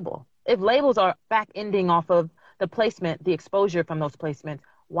your label. If labels are back-ending off of the placement, the exposure from those placements,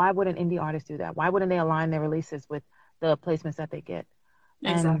 why wouldn't indie artists do that? Why wouldn't they align their releases with the placements that they get?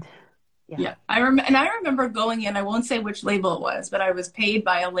 Exactly. Yeah. I remember going in, I won't say which label it was, but I was paid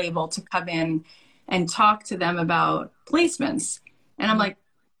by a label to come in and talk to them about placements. And I'm like,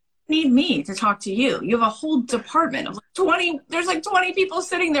 need me to talk to you? You have a whole department of 20, there's like 20 people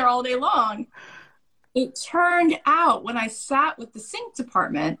sitting there all day long. It turned out when I sat with the sync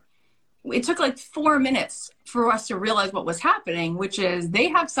department, it took like 4 minutes for us to realize what was happening, which is they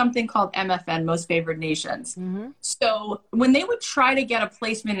have something called MFN, Most Favored Nations. Mm-hmm. So when they would try to get a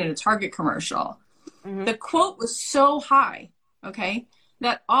placement in a Target commercial, mm-hmm. the quote was so high, okay,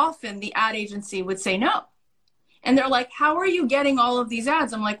 that often the ad agency would say no. And they're like, how are you getting all of these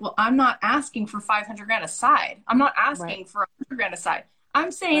ads? I'm like, well, I'm not asking for $500,000 a side. I'm not asking for $100,000 a side.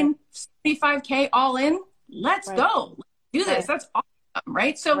 I'm saying $75K all in. Let's go. Let's do this. That's awesome,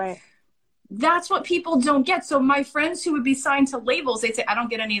 right? So that's what people don't get. So my friends who would be signed to labels, they'd say, I don't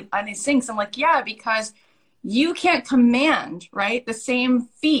get any syncs. I'm like, yeah, because you can't command, right, the same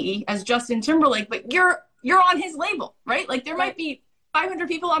fee as Justin Timberlake, but you're on his label, right? Like there might be 500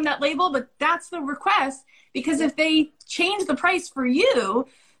 people on that label, but that's the request. Because if they change the price for you,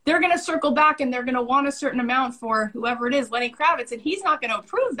 they're going to circle back and they're going to want a certain amount for whoever it is, Lenny Kravitz, and he's not going to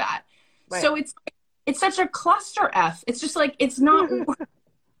approve that. Right. So it's such a cluster F. It's just like, it's not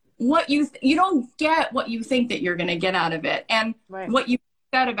what you don't get what you think that you're going to get out of it. And what you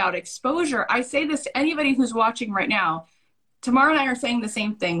said about exposure, I say this to anybody who's watching right now. Tamara and I are saying the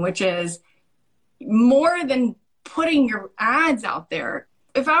same thing, which is more than putting your ads out there.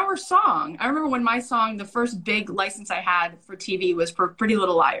 If our song, I remember when my song, the first big license I had for TV was for Pretty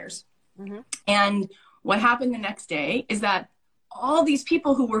Little Liars. Mm-hmm. And what happened the next day is that all these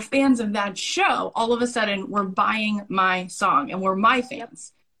people who were fans of that show, all of a sudden were buying my song and were my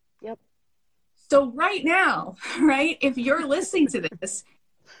fans. Yep. So right now, right, if you're listening to this,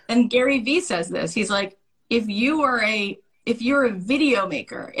 and Gary Vee says this, he's like, if you're a video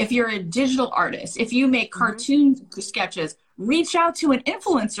maker, if you're a digital artist, if you make cartoon sketches, reach out to an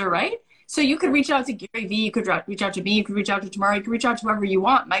influencer, right? So you could reach out to Gary Vee, you could reach out to me, you could reach out to Tamara, you could reach out to whoever you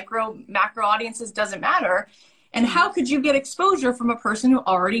want. Micro, macro audiences, doesn't matter. And how could you get exposure from a person who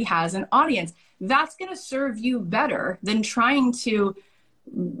already has an audience? That's going to serve you better than trying to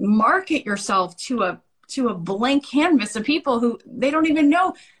market yourself to a blank canvas of people who they don't even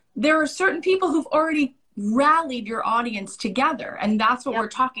know. There are certain people who've already rallied your audience together. And that's what we're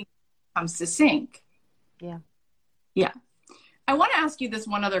talking about when it comes to sync. Yeah. I want to ask you this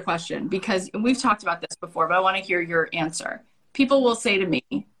one other question, because we've talked about this before, but I want to hear your answer. People will say to me,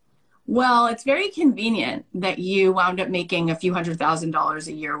 well, it's very convenient that you wound up making a few $100,000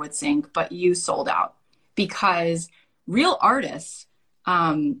 a year with Sync, but you sold out, because real artists,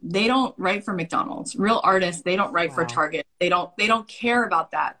 they don't write for McDonald's. Real artists, they don't write for Target. They don't care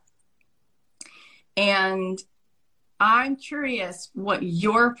about that. And I'm curious what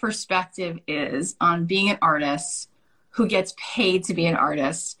your perspective is on being an artist who gets paid to be an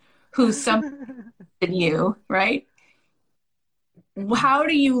artist, who's something than you, right? How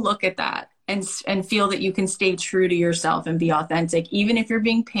do you look at that and feel that you can stay true to yourself and be authentic, even if you're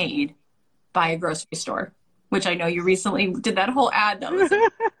being paid by a grocery store, which I know you recently did that whole ad that was.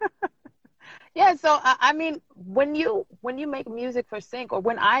 Yeah. So, I mean, when you make music for Sync, or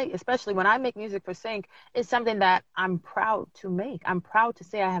especially when I make music for Sync, it's something that I'm proud to make. I'm proud to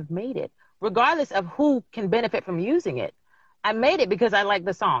say I have made it, regardless of who can benefit from using it. I made it because I like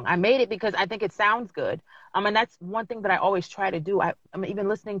the song. I made it because I think it sounds good. And that's one thing that I always try to do. I'm even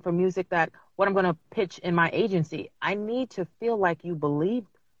listening for music what I'm going to pitch in my agency. I need to feel like you believe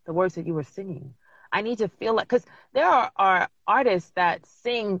the words that you were singing. I need to feel like, because there are artists that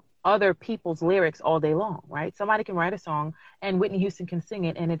sing other people's lyrics all day long, right? Somebody can write a song and Whitney Houston can sing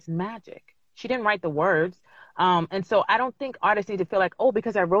it and it's magic. She didn't write the words, And so I don't think artists need to feel like, oh,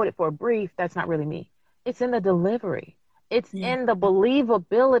 because I wrote it for a brief, that's not really me. It's in the delivery. It's in the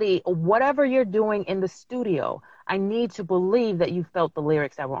believability of whatever you're doing in the studio. I need to believe that you felt the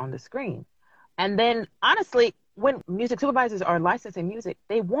lyrics that were on the screen. And then honestly, when music supervisors are licensing music,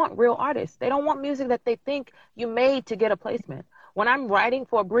 they want real artists. They don't want music that they think you made to get a placement. When I'm writing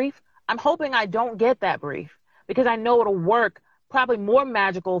for a brief, I'm hoping I don't get that brief because I know it'll work probably more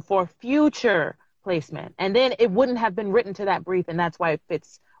magical for future placement. And then it wouldn't have been written to that brief, and that's why it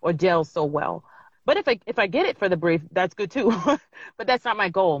fits or gels so well. But if I get it for the brief, that's good too. But that's not my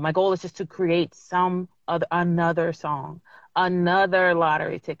goal. My goal is just to create another song, another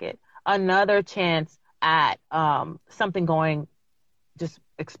lottery ticket, another chance at something going, just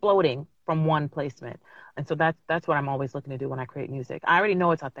exploding from one placement. And so that's what I'm always looking to do when I create music. I already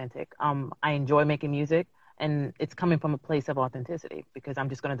know it's authentic. I enjoy making music, and it's coming from a place of authenticity because I'm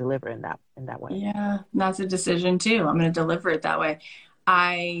just going to deliver in that way. Yeah, that's a decision too. I'm going to deliver it that way.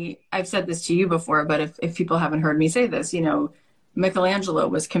 I've said this to you before, but if people haven't heard me say this, Michelangelo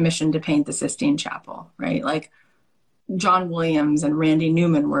was commissioned to paint the Sistine Chapel, right? Like John Williams and Randy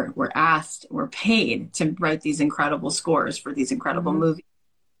Newman were paid to write these incredible scores for these incredible movies.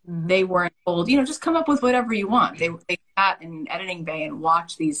 Mm-hmm. They weren't told, just come up with whatever you want. They sat in an editing bay and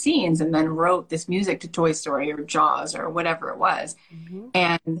watched these scenes and then wrote this music to Toy Story or Jaws or whatever it was. Mm-hmm.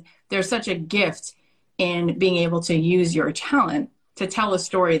 And there's such a gift in being able to use your talent to tell a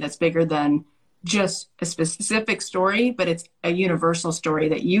story that's bigger than just a specific story, but it's a universal story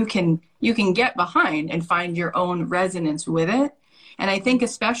that you can get behind and find your own resonance with it. And I think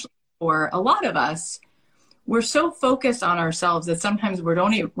especially for a lot of us, we're so focused on ourselves that sometimes we're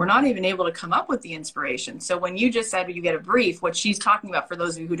not even able to come up with the inspiration. So when you just said you get a brief, what she's talking about, for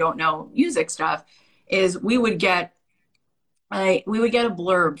those of you who don't know music stuff, is we would get a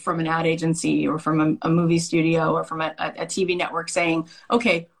blurb from an ad agency or from a movie studio or from a TV network saying,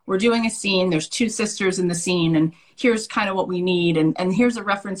 okay, we're doing a scene. There's two sisters in the scene, and here's kind of what we need. And here's a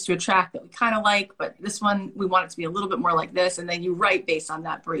reference to a track that we kind of like, but this one, we want it to be a little bit more like this. And then you write based on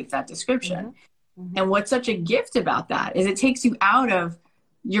that brief, that description. Mm-hmm. Mm-hmm. And what's such a gift about that is it takes you out of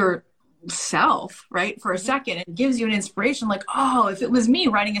yourself, right, for a second. It gives you an inspiration like, oh, if it was me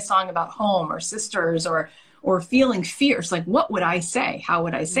writing a song about home or sisters or feeling fierce, like what would I say? How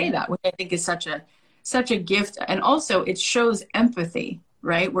would I say that? Which I think is such a gift. And also it shows empathy,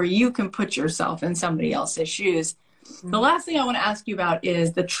 right? Where you can put yourself in somebody else's shoes. Mm-hmm. The last thing I want to ask you about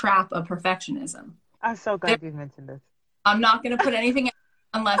is the trap of perfectionism. I'm so glad you mentioned this. I'm not going to put anything out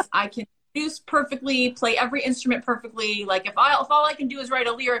unless I can produce perfectly, play every instrument perfectly. Like if all I can do is write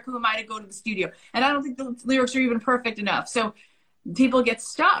a lyric, who am I to go to the studio? And I don't think the lyrics are even perfect enough. So people get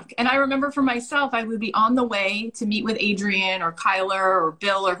stuck. And I remember for myself, I would be on the way to meet with Adrian or Kyler or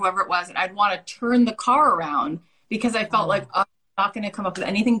Bill or whoever it was, and I'd want to turn the car around because I felt like I'm not going to come up with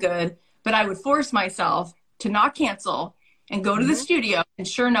anything good. But I would force myself to not cancel and go to the studio. And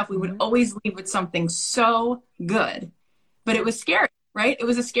sure enough, we would always leave with something so good. But it was scary, right? It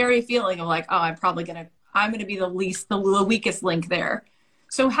was a scary feeling of like, oh, I'm going to be the weakest link there.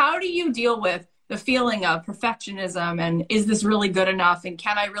 So how do you deal with the feeling of perfectionism, and is this really good enough? And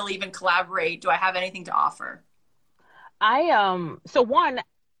can I really even collaborate? Do I have anything to offer? I'll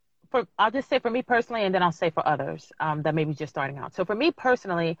just say for me personally, and then I'll say for others that may be just starting out. So for me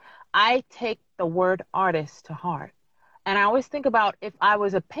personally, I take the word artist to heart. And I always think about if I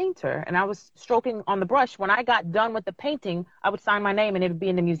was a painter and I was stroking on the brush, when I got done with the painting, I would sign my name and it would be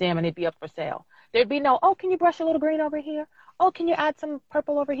in the museum and it'd be up for sale. There'd be no, oh, can you brush a little green over here? Oh, can you add some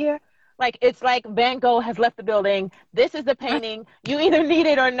purple over here? Like, it's like Van Gogh has left the building. This is the painting. You either need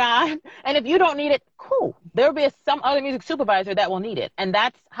it or not. And if you don't need it, cool. There'll be some other music supervisor that will need it. And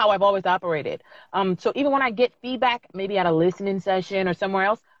that's how I've always operated. So even when I get feedback, maybe at a listening session or somewhere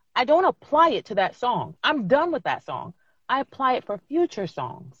else, I don't apply it to that song. I'm done with that song. I apply it for future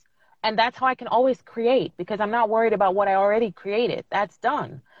songs. And that's how I can always create, because I'm not worried about what I already created. That's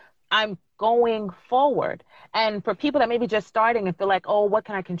done. I'm going forward. And for people that may be just starting and feel like, oh, what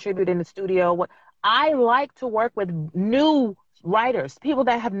can I contribute in the studio? I like to work with new writers, people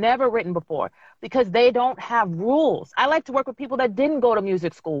that have never written before, because they don't have rules. I like to work with people that didn't go to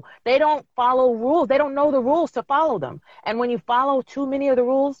music school. They don't follow rules. They don't know the rules to follow them. And when you follow too many of the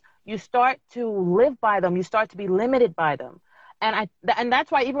rules, you start to live by them. You start to be limited by them. And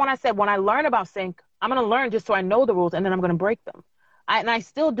that's why even when I said, when I learn about sync, I'm going to learn just so I know the rules, and then I'm going to break them. And I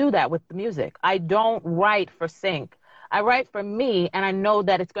still do that with the music. I don't write for sync. I write for me, and I know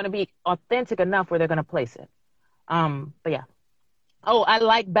that it's going to be authentic enough where they're going to place it. But yeah. Oh, I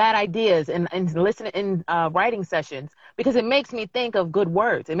like bad ideas and listening in writing sessions, because it makes me think of good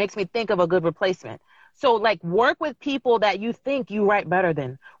words. It makes me think of a good replacement. So like work with people that you think you write better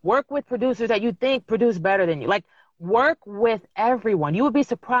than. Work with producers that you think produce better than you. Like work with everyone. You would be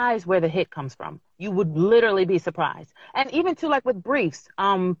surprised where the hit comes from. You would literally be surprised. And even too, like with briefs,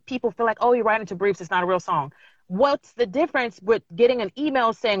 people feel like, oh, you write into briefs, it's not a real song. What's the difference with getting an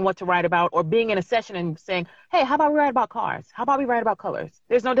email saying what to write about or being in a session and saying, hey, how about we write about cars? How about we write about colors?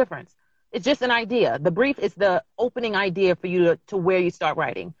 There's no difference. It's just an idea. The brief is the opening idea for you to where you start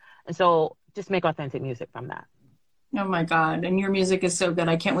writing. And so just make authentic music from that. Oh my God. And your music is so good.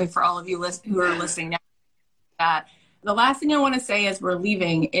 I can't wait for all of you who are listening now. That the last thing I want to say as we're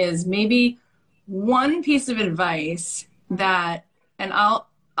leaving is maybe one piece of advice that, and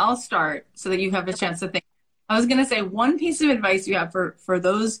I'll start so that you have a chance to think. I was going to say one piece of advice you have for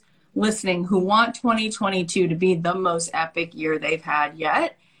those listening who want 2022 to be the most epic year they've had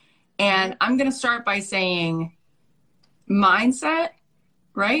yet. And I'm going to start by saying mindset,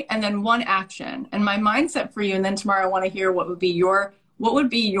 right? And then one action. And my mindset for you, and then tomorrow I want to hear what would be your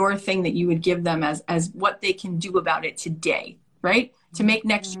thing that you would give them as what they can do about it today, right? To make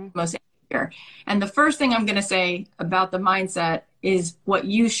next year the most epic year. And the first thing I'm going to say about the mindset is what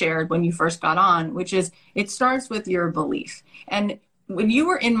you shared when you first got on, which is it starts with your belief. And when you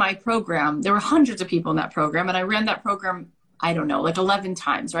were in my program, there were hundreds of people in that program, and I ran that program, I don't know, like 11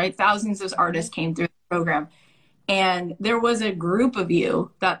 times, right? Thousands of artists came through the program. And there was a group of you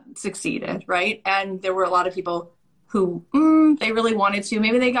that succeeded, right? And there were a lot of people who they really wanted to.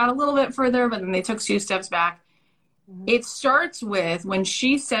 Maybe they got a little bit further, but then they took 2 steps back. It starts with when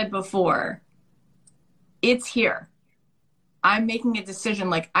she said before, it's here. I'm making a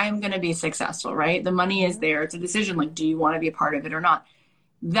decision, like I'm going to be successful, right? The money is there. It's a decision, like, do you want to be a part of it or not?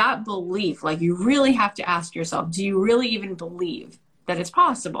 That belief, like you really have to ask yourself, do you really even believe that it's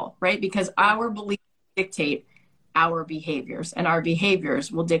possible, right? Because our beliefs dictate our behaviors, and our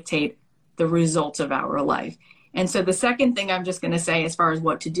behaviors will dictate the results of our life. And so the second thing I'm just going to say as far as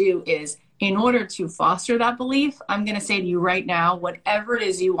what to do is, in order to foster that belief, I'm going to say to you right now, whatever it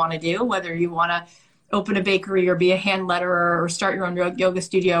is you want to do, whether you want to open a bakery or be a hand letterer or start your own yoga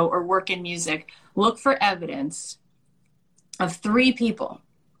studio or work in music, look for evidence of 3 people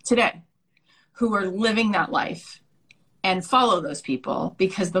today who are living that life and follow those people,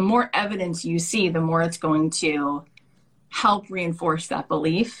 because the more evidence you see, the more it's going to help reinforce that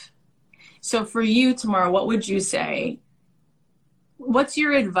belief. So for you tomorrow, what would you say? What's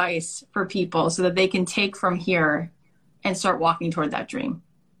your advice for people so that they can take from here and start walking toward that dream?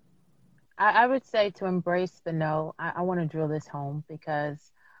 I would say to embrace the no. I want to drill this home because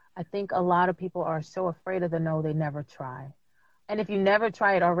I think a lot of people are so afraid of the no, they never try. And if you never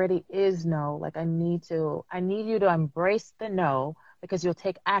try, it already is no. Like I need you to embrace the no, because you'll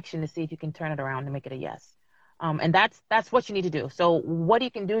take action to see if you can turn it around and make it a yes. And that's what you need to do. So what you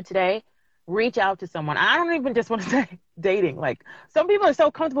can do today, reach out to someone. I don't even just want to say dating. Like some people are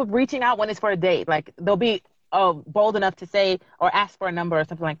so comfortable reaching out when it's for a date. Like they'll be bold enough to say or ask for a number or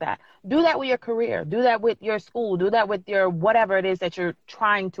something like that. Do that with your career. Do that with your school. Do that with your whatever it is that you're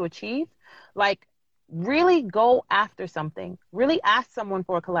trying to achieve. Like really go after something. Really ask someone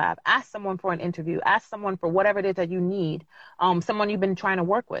for a collab. Ask someone for an interview. Ask someone for whatever it is that you need. Someone you've been trying to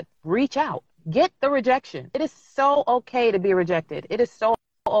work with. Reach out. Get the rejection. It is so okay to be rejected. It is so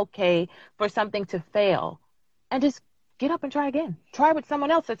okay for something to fail. And just get up and try again. Try with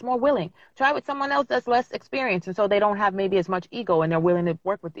someone else that's more willing. Try with someone else that's less experienced, and so they don't have maybe as much ego and they're willing to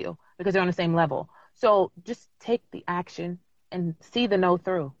work with you because they're on the same level. So just take the action and see the no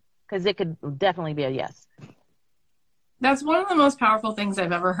through, because it could definitely be a yes. That's one of the most powerful things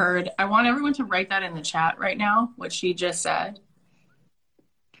I've ever heard. I want everyone to write that in the chat right now, what she just said.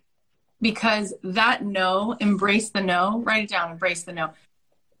 Because that no, embrace the no, write it down, embrace the no.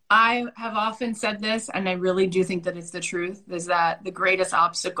 I have often said this, and I really do think that it's the truth, is that the greatest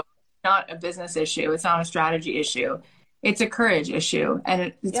obstacle is not a business issue. It's not a strategy issue. It's a courage issue.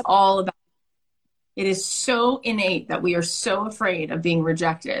 And it's all about, it is so innate that we are so afraid of being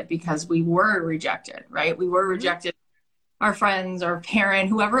rejected because we were rejected, right? We were rejected, our friends, our parent,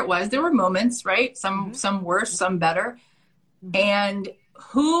 whoever it was. There were moments, right? Some worse, some better. And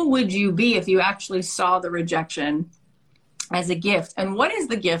who would you be if you actually saw the rejection as a gift? And what is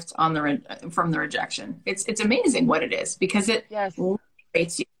the gift from the rejection? It's amazing what it is, because it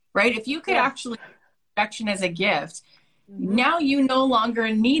liberates you, right? If you could actually rejection as a gift, now you no longer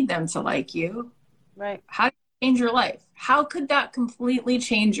need them to like you. Right. How do you change your life? How could that completely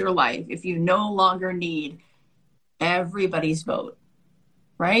change your life if you no longer need everybody's vote,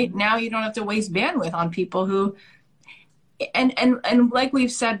 right? Now you don't have to waste bandwidth on people who, and like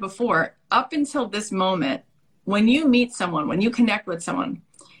we've said before, up until this moment, when you meet someone, when you connect with someone,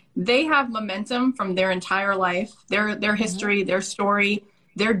 they have momentum from their entire life, their history, their story,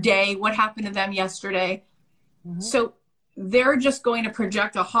 their day, what happened to them yesterday. So they're just going to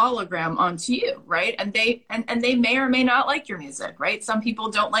project a hologram onto you, right? And they may or may not like your music, right? Some people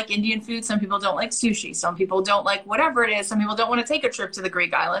don't like Indian food. Some people don't like sushi. Some people don't like whatever it is. Some people don't want to take a trip to the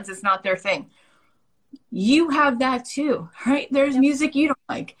Greek Islands. It's not their thing. You have that too, right? There's music you don't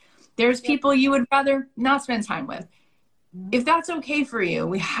like. There's people you would rather not spend time with. If that's okay for you,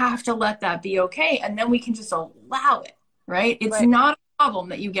 we have to let that be okay. And then we can just allow it, right? It's not a problem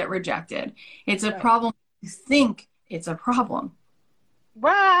that you get rejected. It's a problem you think it's a problem.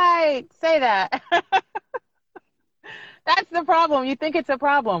 Right. Say that. That's the problem. You think it's a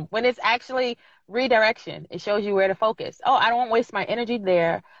problem when it's actually redirection. It shows you where to focus. Oh, I don't want to waste my energy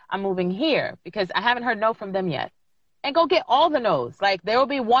there. I'm moving here because I haven't heard no from them yet. And go get all the no's. Like there will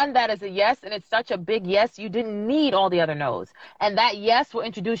be one that is a yes, and it's such a big yes, you didn't need all the other no's. And that yes will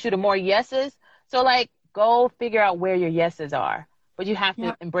introduce you to more yeses. So like go figure out where your yeses are. But you have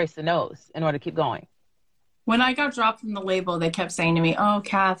to embrace the no's in order to keep going. When I got dropped from the label, they kept saying to me, oh,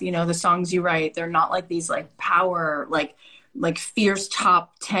 Kath, you know, the songs you write, they're not like these like power, like fierce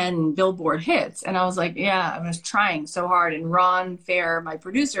top 10 Billboard hits. And I was like, yeah, I was trying so hard. And Ron Fair, my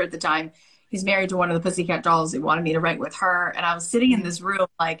producer at the time, he's married to one of the Pussycat Dolls. He wanted me to write with her. And I was sitting in this room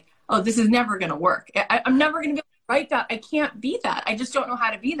like, oh, this is never going to work. I'm never going to be able to write that. I can't be that. I just don't know how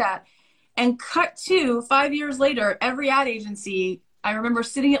to be that. And cut to 5 years later, every ad agency, I remember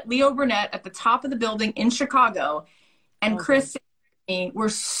sitting at Leo Burnett at the top of the building in Chicago. And Chris said to me, we're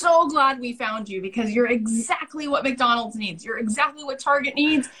so glad we found you because you're exactly what McDonald's needs. You're exactly what Target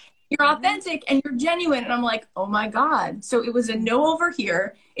needs. You're authentic and you're genuine. And I'm like, oh my God. So it was a no over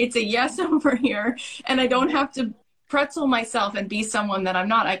here. It's a yes over here. And I don't have to pretzel myself and be someone that I'm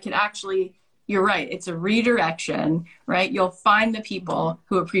not. I could actually, you're right. It's a redirection, right? You'll find the people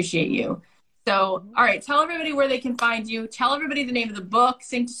who appreciate you. So, all right. Tell everybody where they can find you. Tell everybody the name of the book,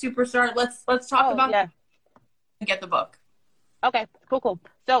 Sing to Superstar. Let's talk about that and get the book. Okay, cool.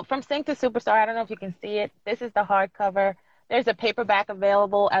 So from Sing to Superstar, I don't know if you can see it. This is the hardcover. There's a paperback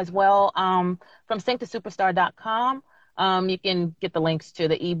available as well from singtosuperstar.com. You can get the links to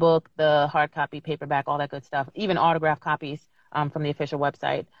the ebook, the hard copy, paperback, all that good stuff, even autographed copies from the official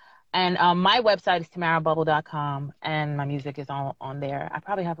website. And my website is tamarabubble.com, and my music is on there. I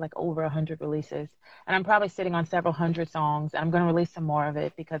probably have like over 100 releases, and I'm probably sitting on several hundred songs. I'm going to release some more of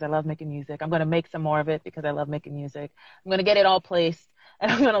it because I love making music. I'm going to make some more of it because I love making music. I'm going to get it all placed,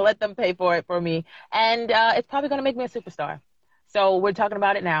 and I'm going to let them pay for it for me. And it's probably going to make me a superstar. So we're talking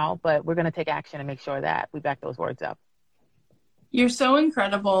about it now, but we're going to take action and make sure that we back those words up. You're so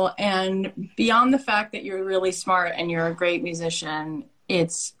incredible. And beyond the fact that you're really smart and you're a great musician,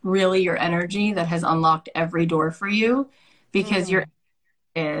 it's really your energy that has unlocked every door for you because your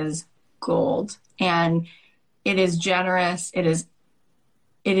is gold and it is generous. It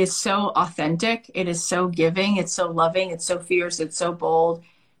is so authentic. It is so giving. It's so loving. It's so fierce. It's so bold.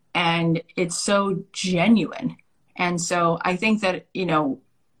 And it's so genuine. And so I think that, you know,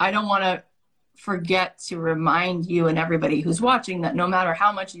 I don't want to forget to remind you and everybody who's watching that no matter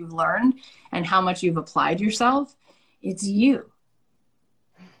how much you've learned and how much you've applied yourself, it's you.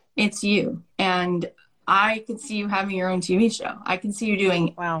 It's you. And I could see you having your own TV show. I can see you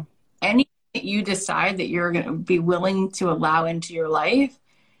doing anything that you decide that you're going to be willing to allow into your life.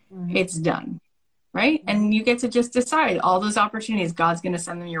 It's done. Right. And you get to just decide all those opportunities. God's going to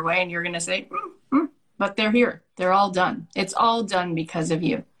send them your way and you're going to say, but they're here. They're all done. It's all done because of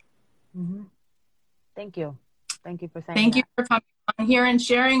you. Thank you. Thank you for saying Thank you for coming on here and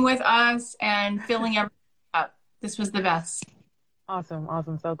sharing with us and filling everything up. This was the best. Awesome.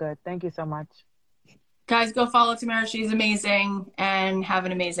 So good. Thank you so much. Guys, go follow Tamara. She's amazing and have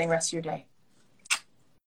an amazing rest of your day.